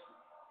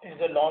is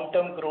a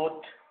long-term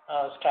growth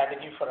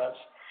strategy for us,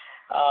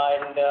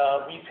 and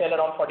we sell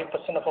around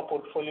 40% of our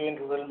portfolio in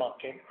rural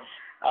market.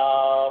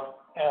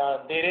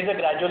 There is a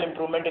gradual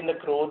improvement in the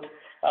growth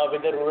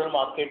with the rural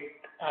market,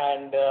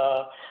 and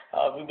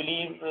we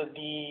believe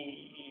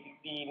the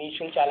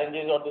initial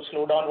challenges or the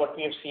slowdown what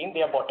we have seen,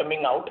 they are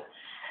bottoming out,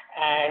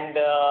 and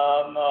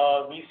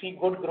we see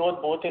good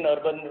growth both in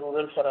urban and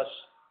rural for us.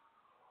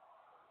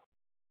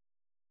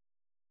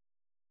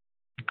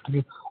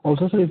 Okay.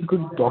 Also, sir, if you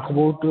could talk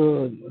about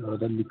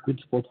the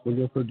liquids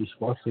portfolio for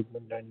dishwash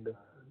segment and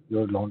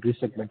your laundry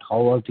segment,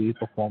 how are they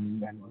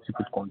performing, and if you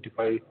could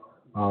quantify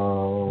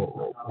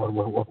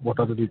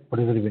what is the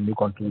revenue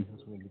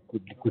contributions from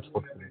liquids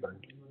portfolio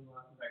currently?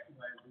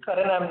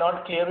 Karan, I'm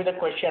not clear with the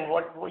question.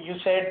 What you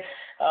said,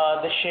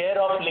 the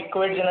share of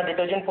liquids in a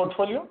detergent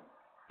portfolio?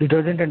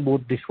 Detergent and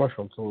both dishwash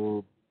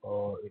also,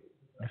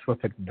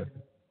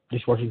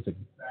 dishwashing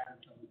segment.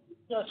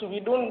 Yeah, so we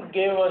don't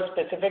give a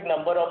specific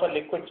number of a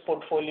liquids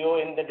portfolio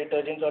in the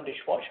detergents or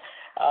dishwash,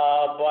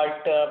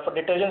 but for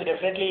detergents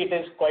definitely it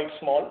is quite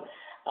small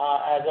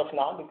as of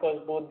now,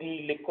 because both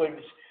the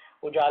liquids,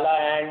 Ujala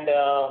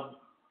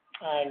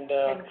and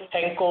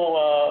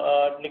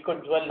Henko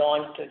liquids were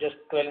launched just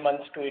 12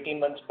 months to 18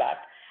 months back,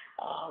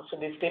 so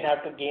they still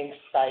have to gain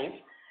size,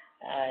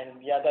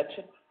 and yeah, that's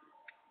it.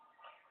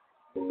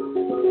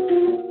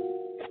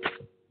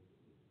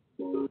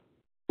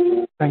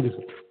 Thank you,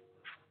 sir.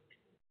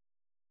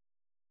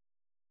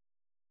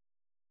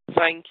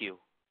 Thank you.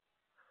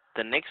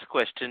 The next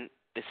question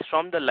is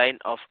from the line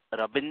of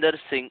Rabinder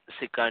Singh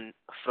Sikand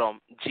from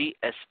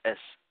GSS.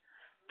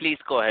 Please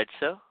go ahead,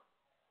 sir.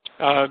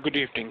 Good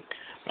evening.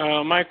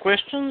 My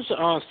questions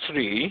are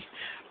three.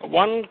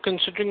 One,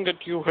 considering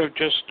that you have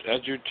just,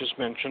 as you just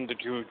mentioned,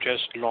 that you have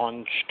just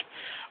launched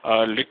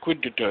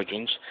liquid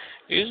detergents,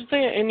 is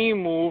there any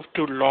move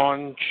to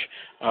launch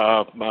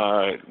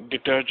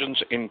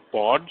detergents in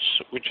pods,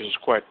 which is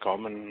quite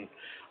common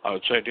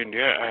outside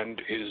India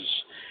and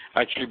is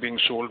actually being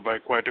sold by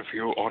quite a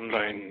few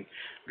online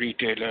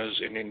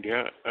retailers in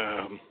India?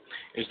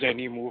 Is there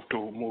any move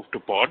to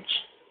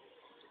pods?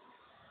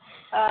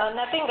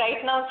 Nothing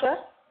right now, sir.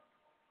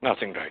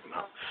 Nothing right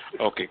now.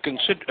 Okay.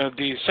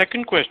 The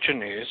second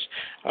question is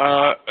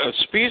a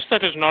space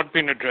that has not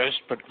been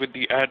addressed, but with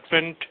the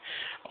advent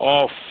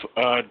of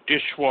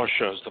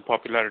dishwashers, the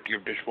popularity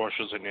of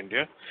dishwashers in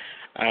India,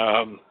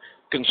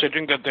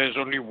 considering that there's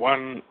only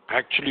one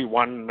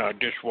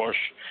dishwash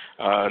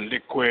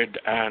liquid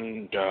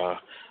and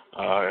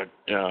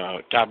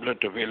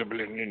tablet available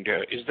in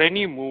India, is there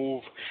any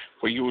move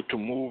for you to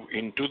move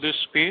into this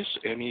space?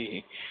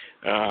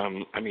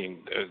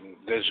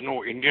 There's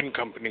no Indian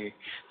company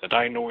that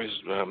I know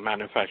is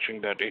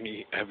manufacturing that.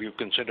 Have you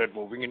considered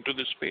moving into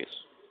this space?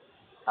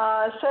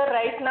 Sir,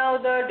 right now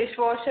the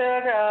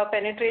dishwasher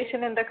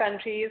penetration in the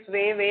country is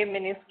way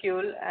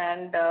minuscule,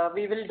 and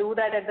we will do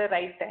that at the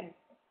right time.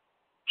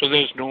 So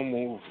there's no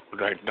move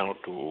right now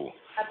to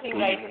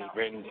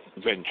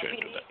venture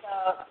into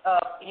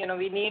that.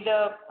 We need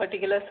a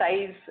particular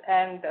size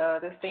and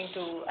this thing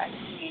to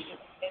actually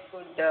get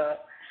good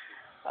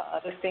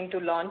this thing to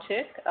launch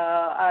it.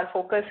 Our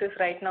focus is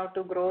right now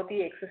to grow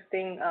the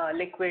existing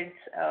liquids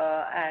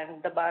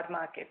and the bar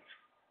markets.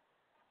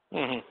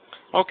 Mm-hmm.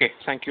 Okay,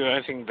 thank you.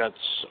 I think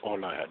that's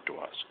all I had to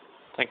ask.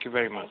 Thank you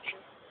very much.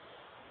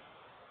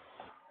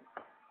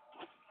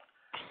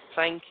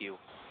 Thank you.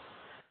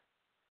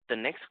 The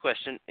next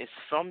question is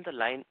from the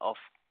line of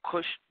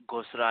Khush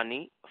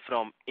Gosrani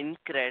from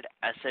InCred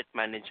Asset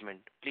Management.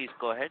 Please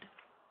go ahead.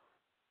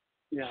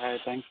 Yeah, hi.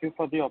 Thank you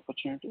for the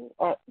opportunity.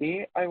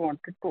 I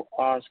wanted to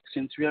ask,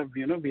 since we have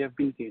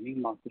been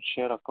gaining market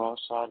share across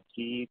our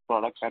key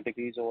product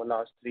categories over the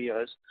last 3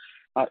 years,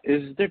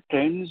 is the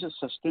trends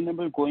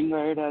sustainable going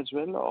ahead as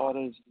well, or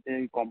is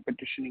the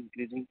competition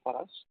increasing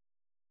for us?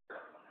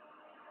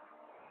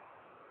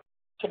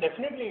 So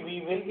definitely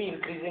we will be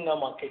increasing our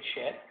market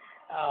share.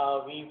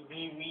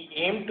 We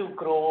aim to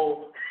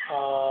grow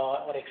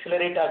or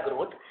accelerate our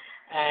growth,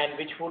 and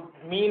which would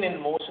mean in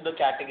most of the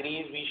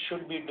categories we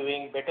should be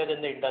doing better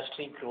than the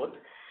industry growth.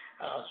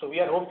 So we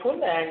are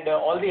hopeful, and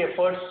all the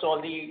efforts,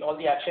 all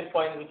the action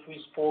points which we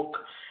spoke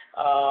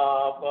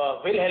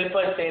will help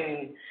us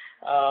in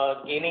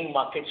gaining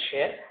market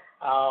share.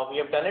 We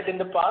have done it in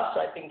the past.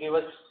 I think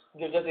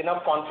gives us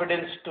enough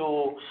confidence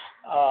to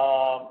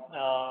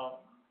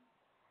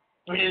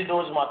build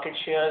those market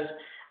shares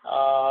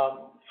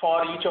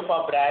for each of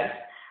our brands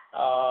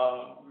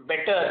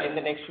better in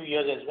the next few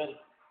years as well.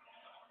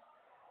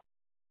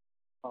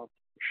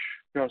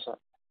 Sure, sir.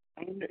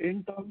 And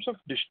in terms of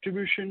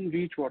distribution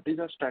reach, what is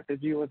our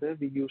strategy over there?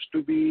 We used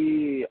to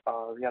be,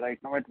 we are right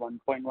now at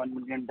 1.1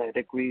 million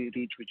direct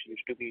reach, which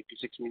used to be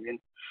 86 million.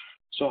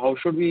 So how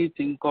should we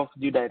think of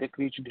the direct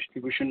reach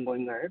distribution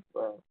going ahead,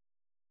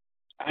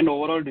 and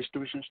overall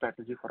distribution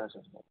strategy for us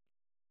as well?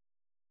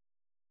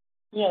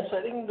 Yes,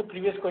 I think the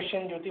previous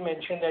question, Jyothy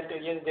mentioned that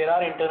yes, there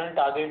are internal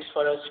targets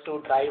for us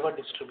to drive our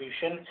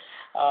distribution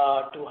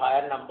to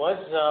higher numbers.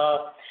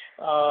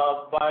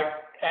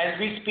 But as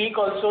we speak,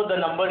 also the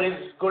number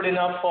is good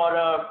enough for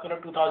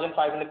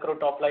 2,500 crore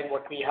top line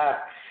what we have.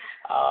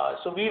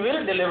 So we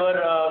will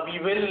deliver. We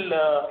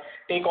will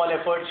take all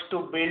efforts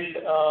to build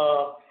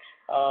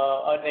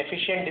an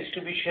efficient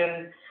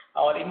distribution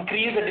or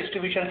increase the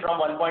distribution from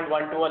 1.1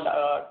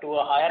 to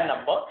a higher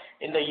number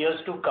in the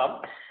years to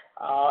come.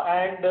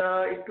 And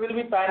it will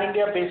be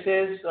pan-India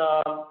basis,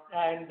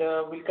 and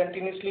we'll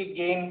continuously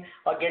gain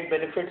or get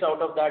benefits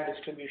out of that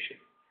distribution.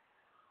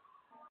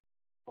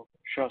 Okay,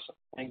 sure, sir.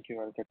 Thank you.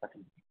 I'll get back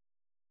in.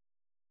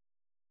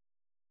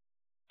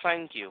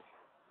 Thank you.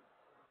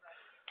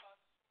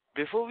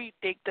 Before we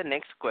take the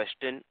next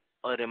question,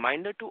 a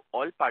reminder to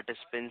all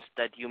participants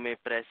that you may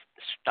press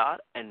star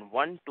and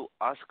 1 to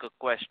ask a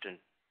question.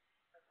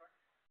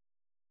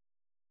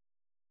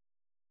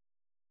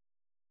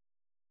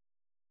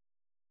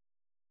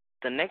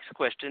 The next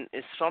question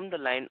is from the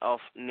line of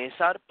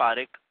Nisar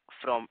Parekh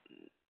from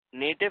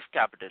Native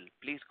Capital.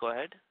 Please go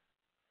ahead.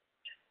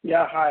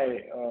 Yeah, hi.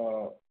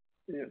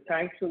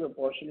 Thanks for the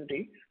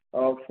opportunity.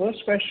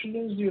 First question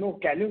is,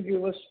 can you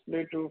give a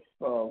split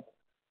of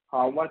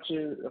how much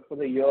is for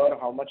the year,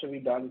 how much have we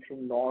done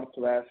from North,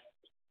 West,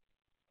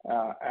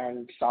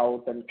 and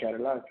South and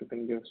Kerala, if you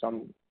can give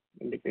some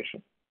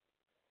indication?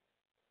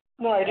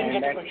 No, I didn't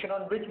get the question.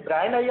 On which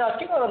brand are you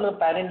asking, or on a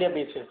pan-India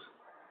basis?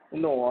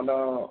 No, on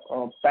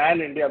a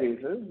pan-India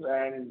basis,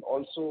 and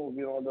also,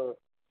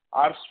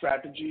 our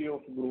strategy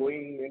of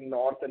growing in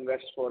North and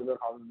West further,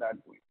 how is that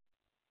going?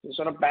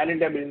 So on a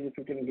pan-India basis, if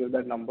you can give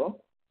that number.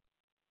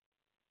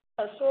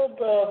 So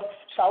the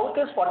South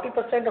is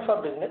 40% of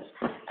our business,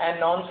 and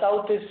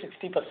non-South is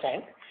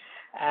 60%.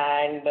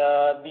 And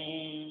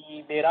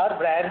there are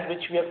brands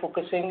which we are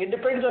focusing. It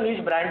depends on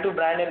each brand to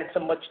brand, and it's a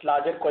much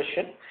larger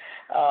question.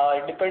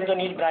 It depends on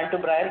each brand to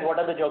brand, what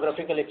are the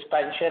geographical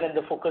expansion and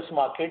the focus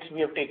markets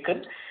we have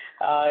taken.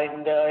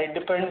 And it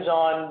depends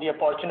on the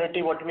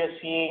opportunity, what we are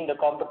seeing, the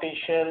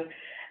competition.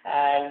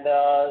 And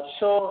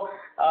South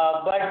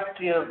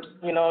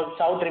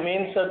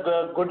remains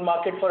a good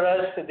market for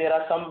us. There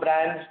are some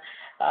brands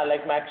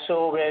like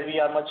Maxo where we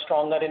are much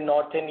stronger in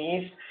North and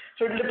East.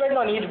 So it depends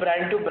on each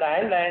brand to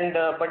brand,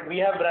 but we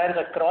have brands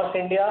across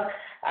India,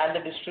 and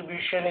the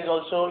distribution is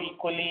also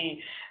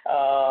equally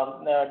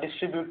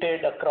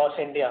distributed across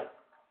India.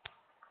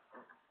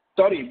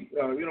 Sorry,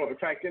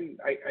 if I can,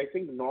 I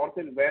think North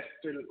and West,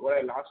 till what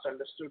I last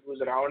understood,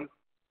 was around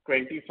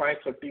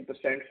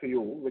 25-30% for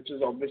you, which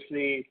is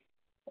obviously,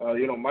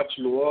 much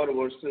lower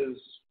versus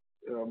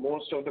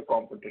most of the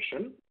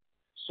competition.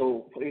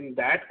 So in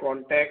that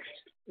context,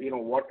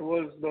 what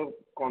was the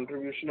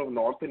contribution of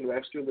North and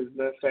West to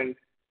business, and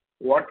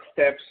what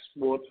steps,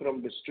 both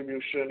from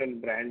distribution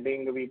and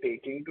branding, are we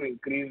taking to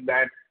increase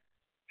that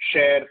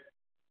share,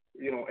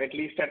 at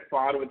least at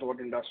par with what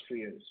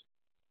industry is?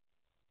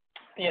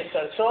 Yes,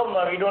 sir. So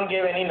we don't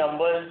give any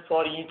numbers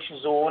for each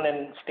zone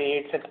and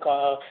states and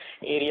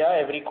area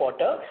every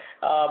quarter.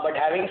 But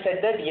having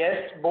said that,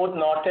 yes, both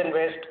North and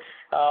West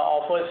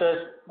offers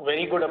us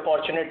very good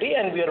opportunity,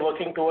 and we are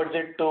working towards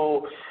it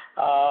to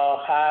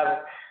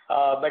have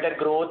better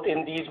growth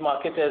in these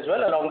markets as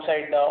well,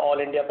 alongside all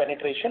India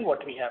penetration,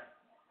 what we have.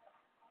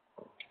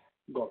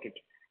 Got it.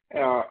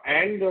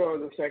 And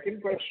the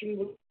second question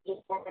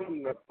was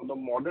on the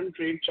modern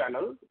trade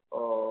channel.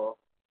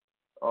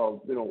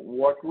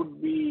 What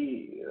would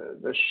be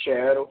the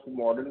share of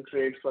modern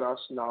trade for us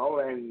now,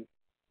 and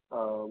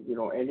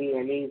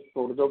any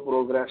further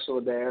progress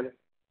over there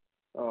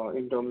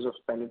in terms of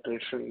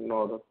penetration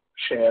or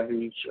share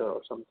reach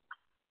or something?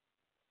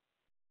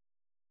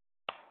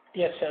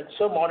 Yes, sir.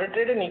 So modern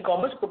trade and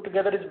e-commerce put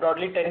together is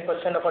broadly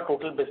 10% of our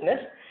total business.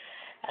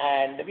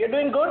 And we are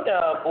doing good,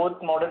 both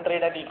modern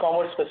trade and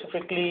e-commerce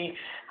specifically.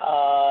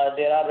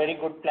 There are very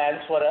good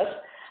plans for us,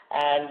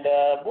 and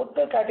both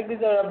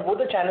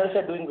the channels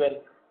are doing well.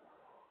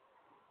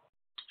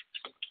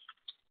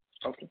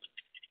 Okay.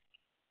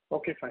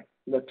 Okay, fine.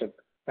 That's it.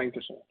 Thank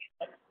you so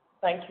much.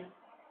 Thank you.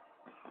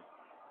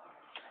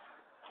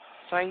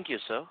 Thank you,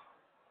 sir.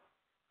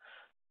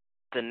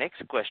 The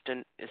next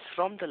question is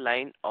from the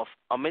line of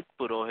Amit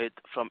Purohit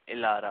from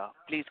Elara.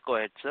 Please go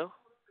ahead, sir.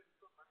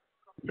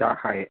 Yeah,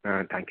 hi.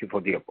 Thank you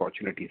for the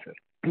opportunity,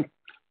 sir.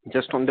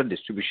 Just on the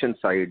distribution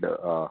side,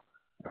 I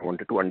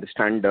wanted to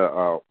understand,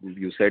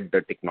 you said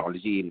the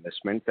technology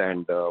investments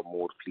and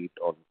more fleet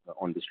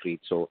on the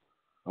street. So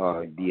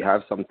we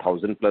have some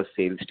 1,000+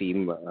 sales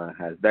team.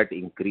 Has that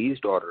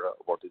increased, or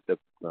what is the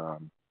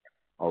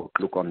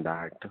outlook on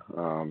that?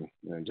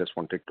 Just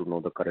wanted to know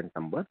the current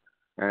number.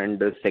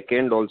 And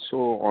second,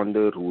 also on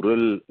the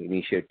rural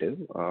initiative,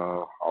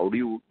 how do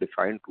you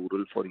define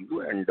rural for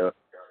you, and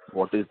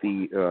what is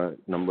the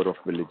number of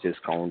villages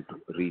count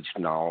reached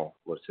now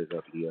versus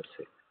earlier,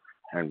 say,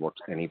 and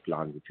what's any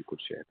plan if you could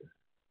share this?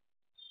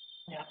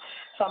 Yeah.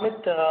 So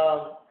Amit,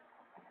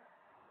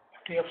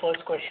 to your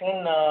first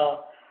question,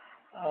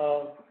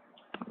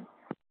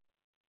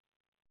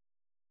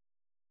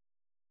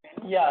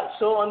 yeah.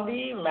 So on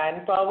the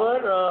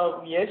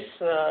manpower, yes,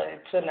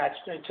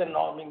 it's a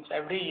norm. Means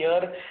every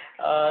year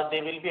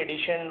there will be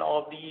addition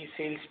of the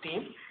sales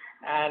team,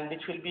 and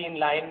which will be in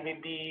line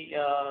with the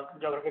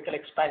geographical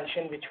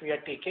expansion which we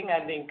are taking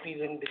and the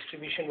increase in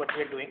distribution what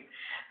we are doing.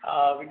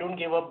 We don't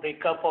give a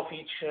breakup of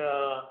each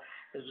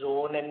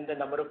zone and the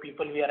number of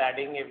people we are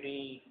adding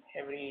every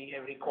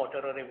quarter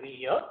or every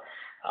year.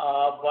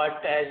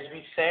 But as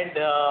we said,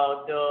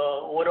 the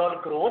overall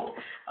growth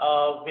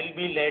will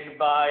be led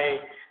by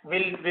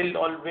will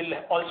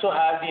also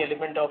have the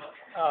element of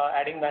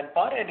adding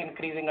manpower and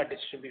increasing our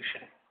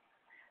distribution.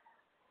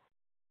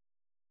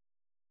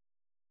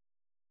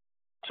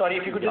 Sorry,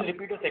 if you could just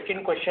repeat the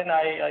second question,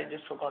 I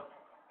just forgot.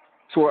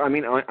 So, I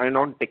mean, and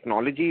on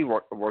technology,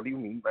 what do you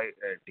mean by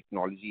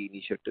technology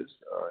initiatives,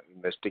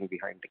 investing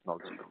behind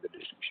technology in the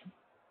distribution?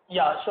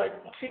 Yeah, so I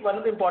see one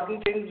of the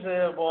important things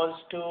was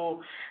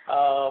to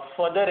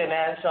further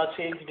enhance our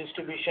sales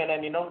distribution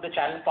and, the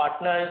channel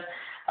partners.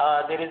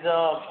 There is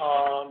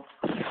a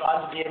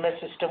advanced DMS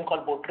system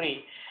called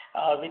Laboratories,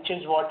 which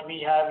is what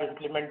we have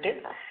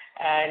implemented.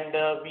 And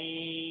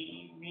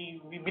we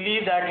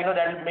believe that,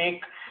 that will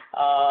make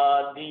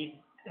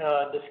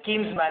the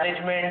schemes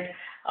management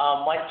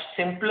much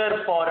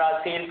simpler for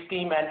our sales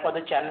team and for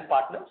the channel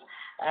partners,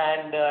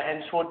 and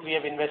henceforth we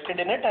have invested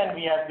in it, and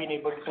we have been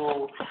able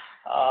to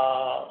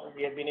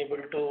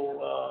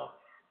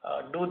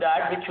do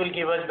that, which will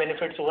give us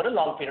benefits over a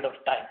long period of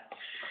time.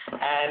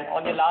 And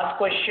on the last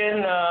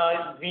question,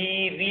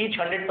 we reach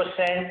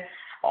 100%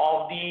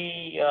 of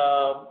the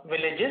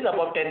villages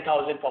above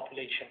 10,000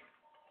 population.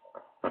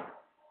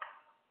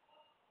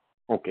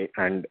 Okay,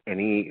 and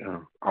any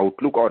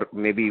outlook, or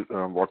maybe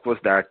what was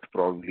that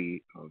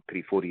probably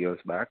 3-4 years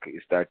back?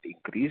 Is that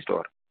increased,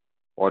 or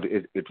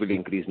it will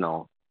increase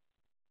now?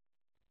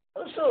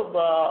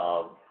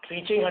 So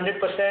reaching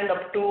 100%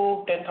 up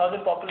to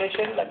 10,000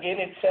 population, again,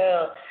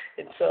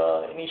 it's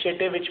a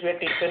initiative which we had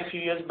taken a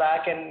few years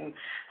back, and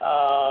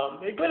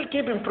it will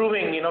keep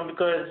improving,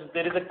 because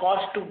there is a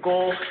cost to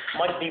go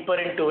much deeper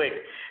into it.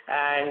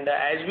 And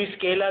as we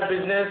scale our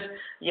business,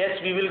 yes,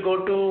 we will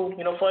go to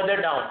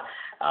further down.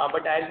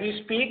 But as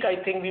we speak,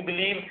 I think we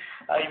believe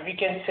we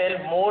can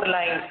sell more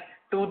lines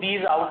to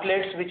these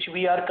outlets which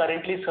we are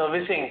currently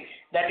servicing.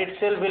 That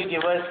itself will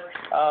give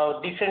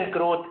us decent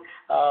growth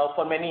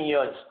for many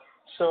years.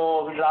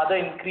 So we'd rather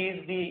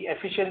increase the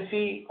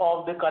efficiency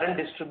of the current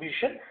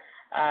distribution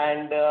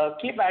and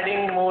keep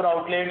adding more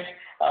outlets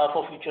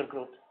for future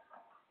growth.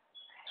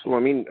 So I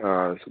mean,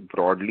 so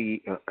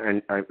broadly,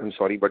 and I'm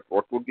sorry, but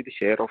what would be the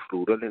share of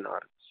rural in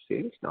our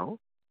sales now?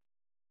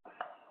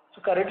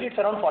 So currently it's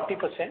around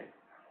 40%.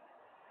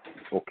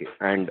 Okay,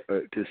 and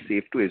it is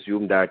safe to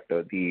assume that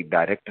the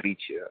direct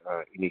reach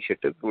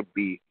initiative would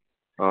be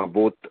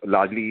both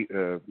largely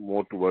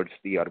more towards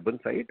the urban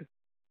side,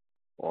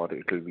 or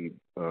it will be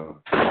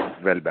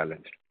well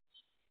balanced?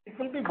 It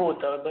will be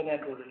both urban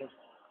and rural.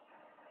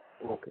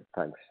 Okay,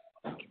 thanks.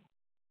 Thank you.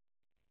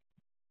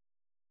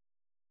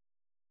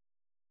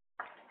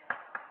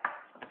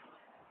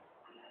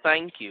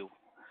 Thank you.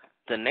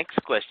 The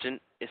next question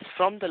is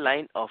from the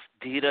line of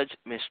Dheeraj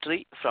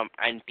Mistry from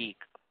Antique.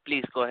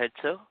 Please go ahead,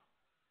 sir.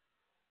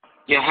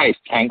 Yeah, hi.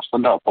 Thanks for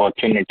the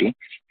opportunity.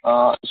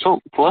 So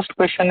first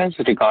question is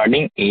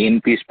regarding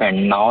A&P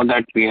spend. Now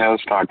that we have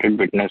started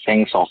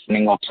witnessing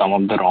softening of some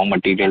of the raw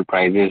material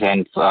prices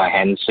and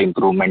hence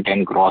improvement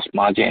in gross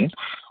margin,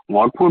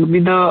 what would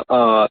be the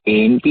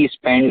A&P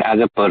spend as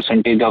a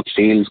percentage of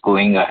sales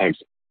going ahead?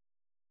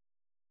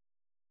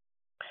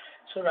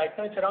 So right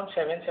now it's around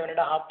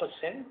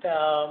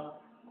 7.5%.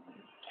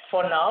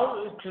 For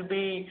now, it will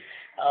be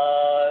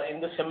in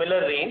the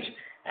similar range.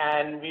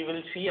 and we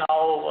will see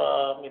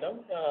how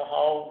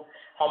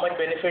how much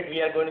benefit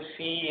we are going to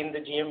see in the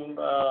GM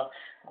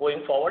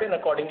going forward, and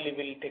accordingly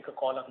we'll take a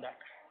call on that.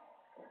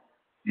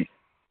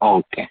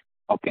 Okay.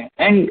 Okay.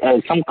 And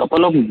some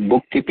couple of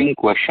bookkeeping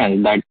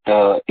questions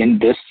that in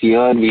this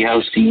year we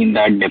have seen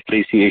that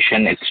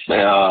depreciation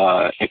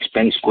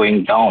expense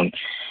going down.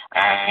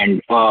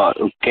 And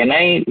can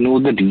I know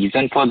the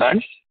reason for that?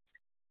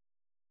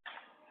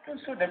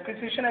 So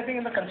depreciation, I think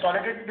in the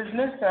consolidated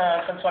business,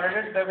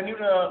 consolidated revenue,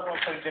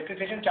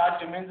 depreciation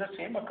charge remains the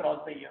same across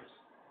the years.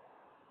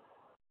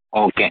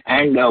 Okay.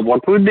 And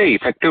what would the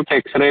effective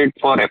tax rate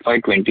for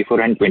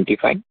FY24 and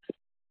 25? It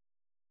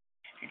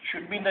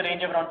should be in the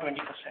range of around 20%.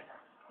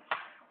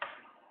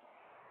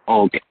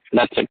 Okay.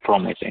 That's it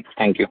from my side.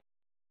 Thank you.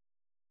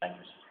 Thank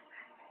you.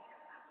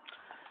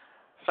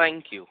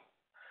 Thank you.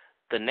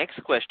 The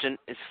next question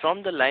is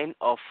from the line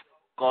of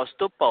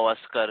Kaustubh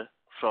Pawaskar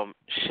from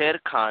Sher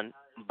Khan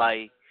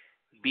by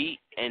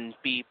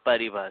BNP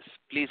Paribas.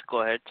 Please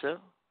go ahead, sir.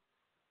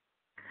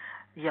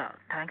 Yeah,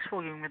 thanks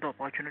for giving me the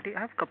opportunity.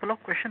 I have a couple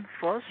of questions.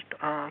 First,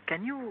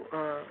 can you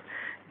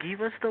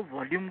give us the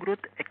volume growth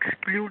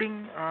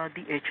excluding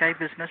the HI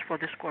business for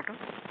this quarter?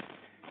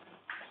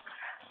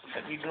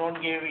 We don't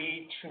give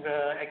each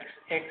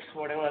X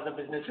whatever other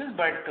businesses,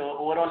 but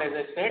overall, as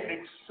I said,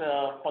 it's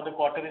for the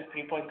quarter is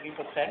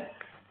 3.3%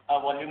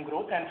 volume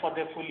growth, and for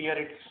the full year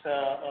it's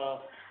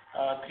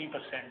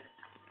 3%.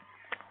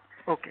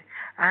 Okay.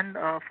 And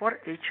for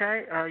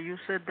HI, you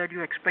said that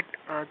you expect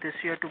this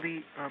year to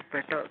be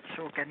better.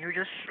 So can you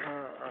just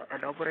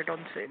elaborate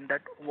on saying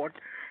that what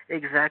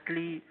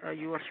exactly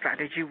your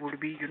strategy would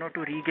be,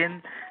 to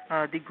regain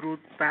the growth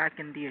back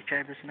in the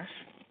HI business?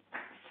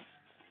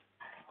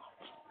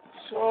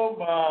 So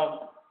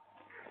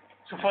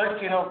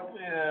first,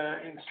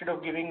 instead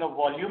of giving a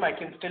volume, I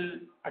can still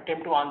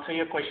attempt to answer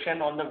your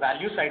question on the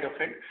value side of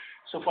it.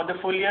 So for the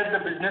full year, the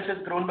business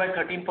has grown by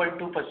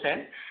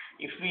 13.2%.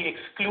 If we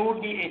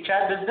exclude the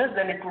HI business,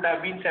 then it would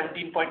have been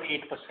 17.8%.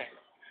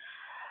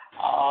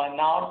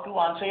 Now, to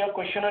answer your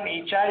question on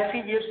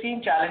HI, we have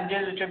seen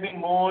challenges which have been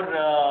more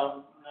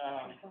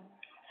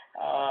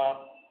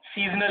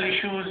seasonal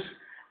issues,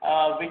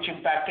 which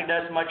impacted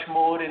us much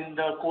more in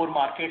the core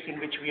markets in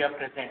which we are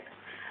present.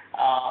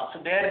 So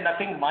there is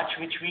nothing much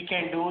which we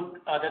can do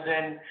other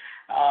than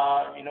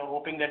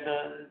hoping that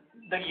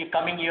the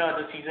coming year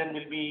the season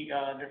will be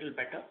a little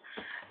better.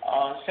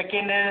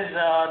 Second is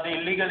the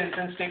illegal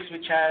incense sticks,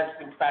 which has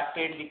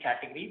impacted the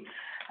category.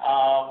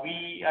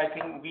 I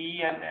think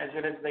we and as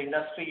well as the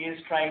industry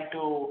is trying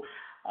to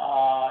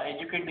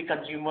educate the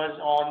consumers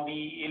on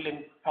the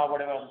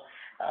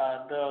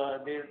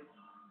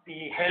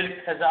the health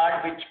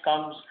hazard which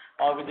comes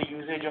with the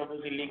usage of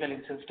those illegal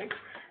incense sticks.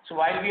 So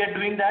while we are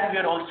doing that, we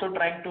are also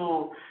trying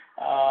to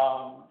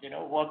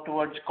work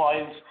towards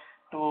coils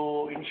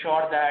to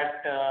ensure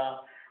that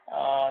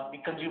the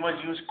consumers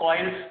use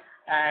coils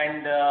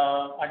and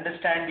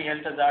understand the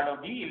health hazard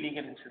of the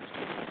illegal incense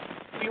sticks.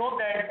 We hope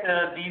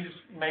that these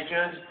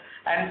measures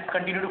and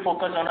continue to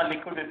focus on a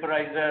liquid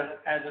vaporizer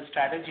as a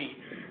strategy.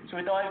 So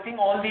with I think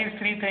all these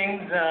three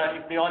things,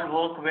 if they all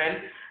work well,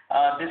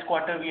 this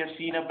quarter we have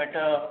seen a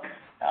better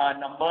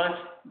numbers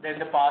than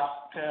the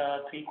past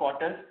 3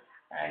 quarters,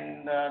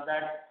 and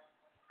that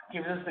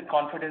gives us the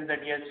confidence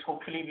that yes,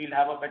 hopefully we'll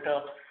have a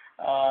better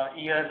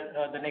year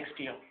the next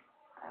year.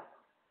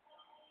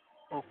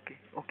 Okay.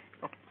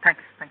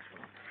 Thanks for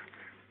that.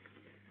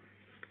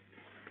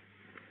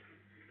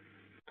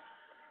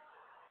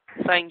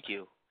 Thank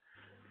you.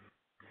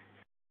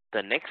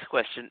 The next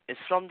question is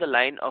from the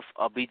line of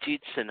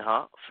Abhijit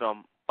Sinha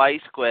from Pi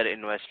Square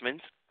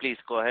Investments. Please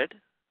go ahead.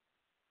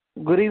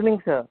 Good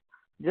evening, sir.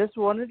 Just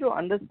wanted to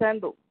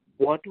understand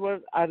what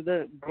are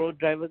the growth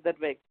drivers that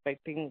we're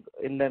expecting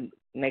in the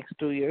next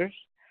 2 years?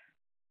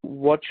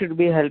 What should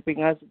be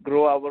helping us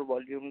grow our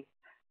volumes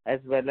as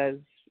well as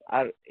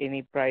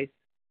any price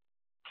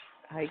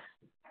hikes?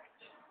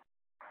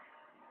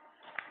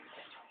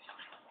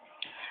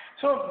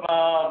 So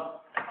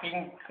I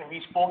think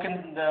we spoke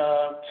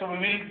so we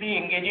will be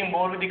engaging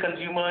more with the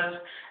consumers.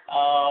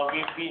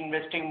 We'll be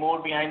investing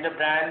more behind the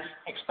brands,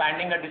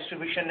 expanding our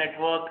distribution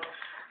network.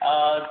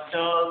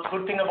 The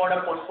good thing about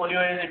our portfolio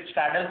is it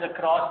straddles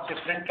across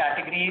different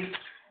categories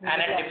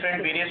and at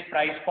different various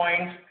price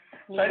points.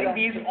 So I think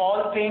these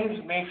all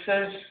things makes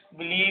us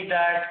believe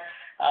that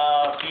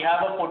we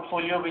have a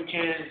portfolio which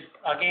is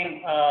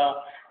again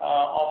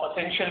of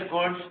essential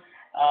goods.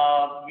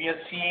 We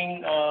are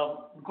seeing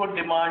good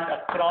demand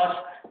across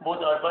both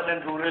urban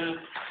and rural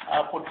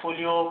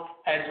portfolio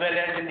as well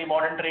as in the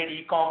modern trade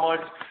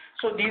e-commerce.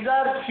 So these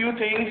are few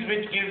things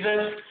which gives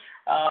us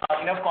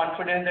enough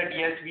confidence that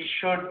yes, we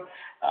should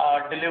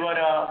deliver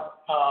a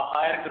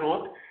higher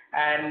growth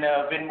and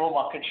win more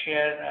market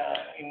share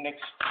in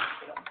next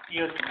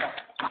years to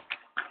come.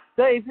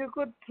 So if you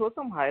could throw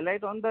some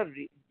highlight on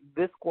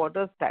this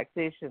quarter's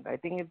taxation, I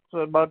think it's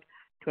about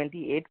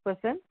 28%,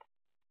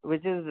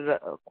 which is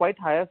quite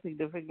higher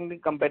significantly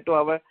compared to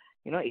our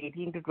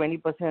 18 to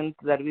 20%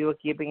 that we were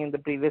keeping in the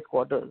previous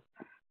quarters.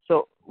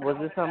 So was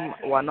this some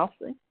one-off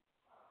thing?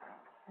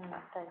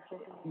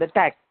 The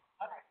tax.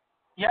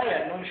 Yeah,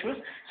 no issues.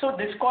 So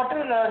this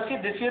quarter,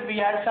 this year we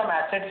had some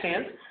asset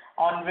sales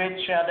on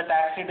which the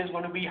tax rate is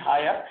going to be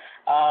higher.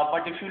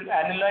 But if you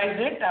analyze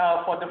it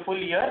for the full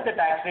year, the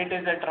tax rate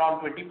is at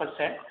around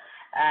 20%.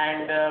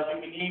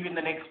 And we believe in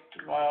the next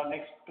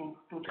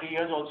 2-3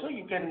 years also,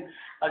 you can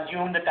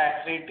assume the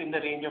tax rate in the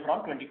range of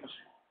around 20%.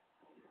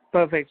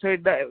 Perfect. So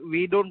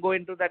we don't go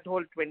into that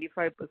whole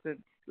 25%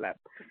 slab.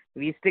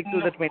 We stick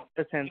to the 20%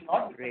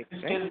 rate, right?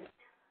 Still,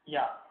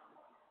 yeah.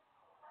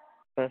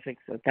 Perfect,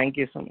 sir. Thank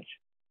you so much.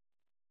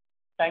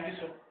 Thank you,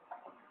 sir.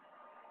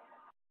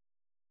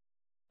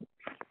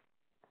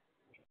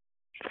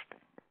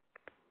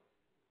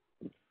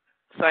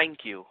 Thank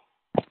you.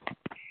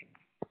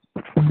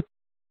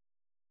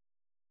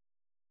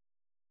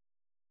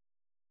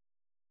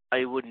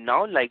 I would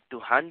now like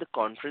to hand the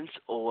conference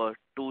over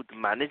to the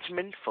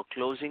management for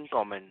closing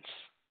comments.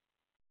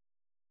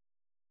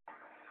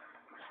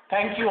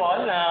 Thank you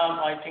all.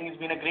 I think it's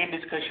been a great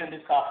discussion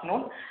this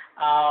afternoon.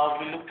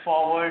 We look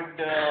forward,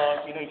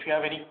 if you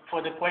have any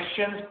further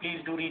questions,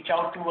 please do reach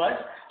out to us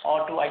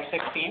or to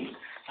ISEC team.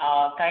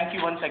 Thank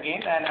you once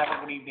again and have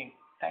a good evening.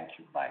 Thank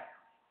you. Bye.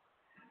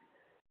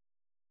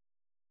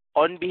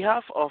 On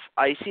behalf of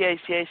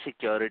ICICI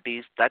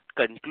Securities, that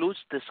concludes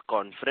this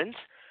conference.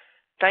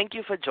 Thank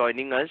you for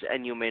joining us,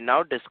 and you may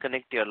now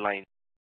disconnect your line.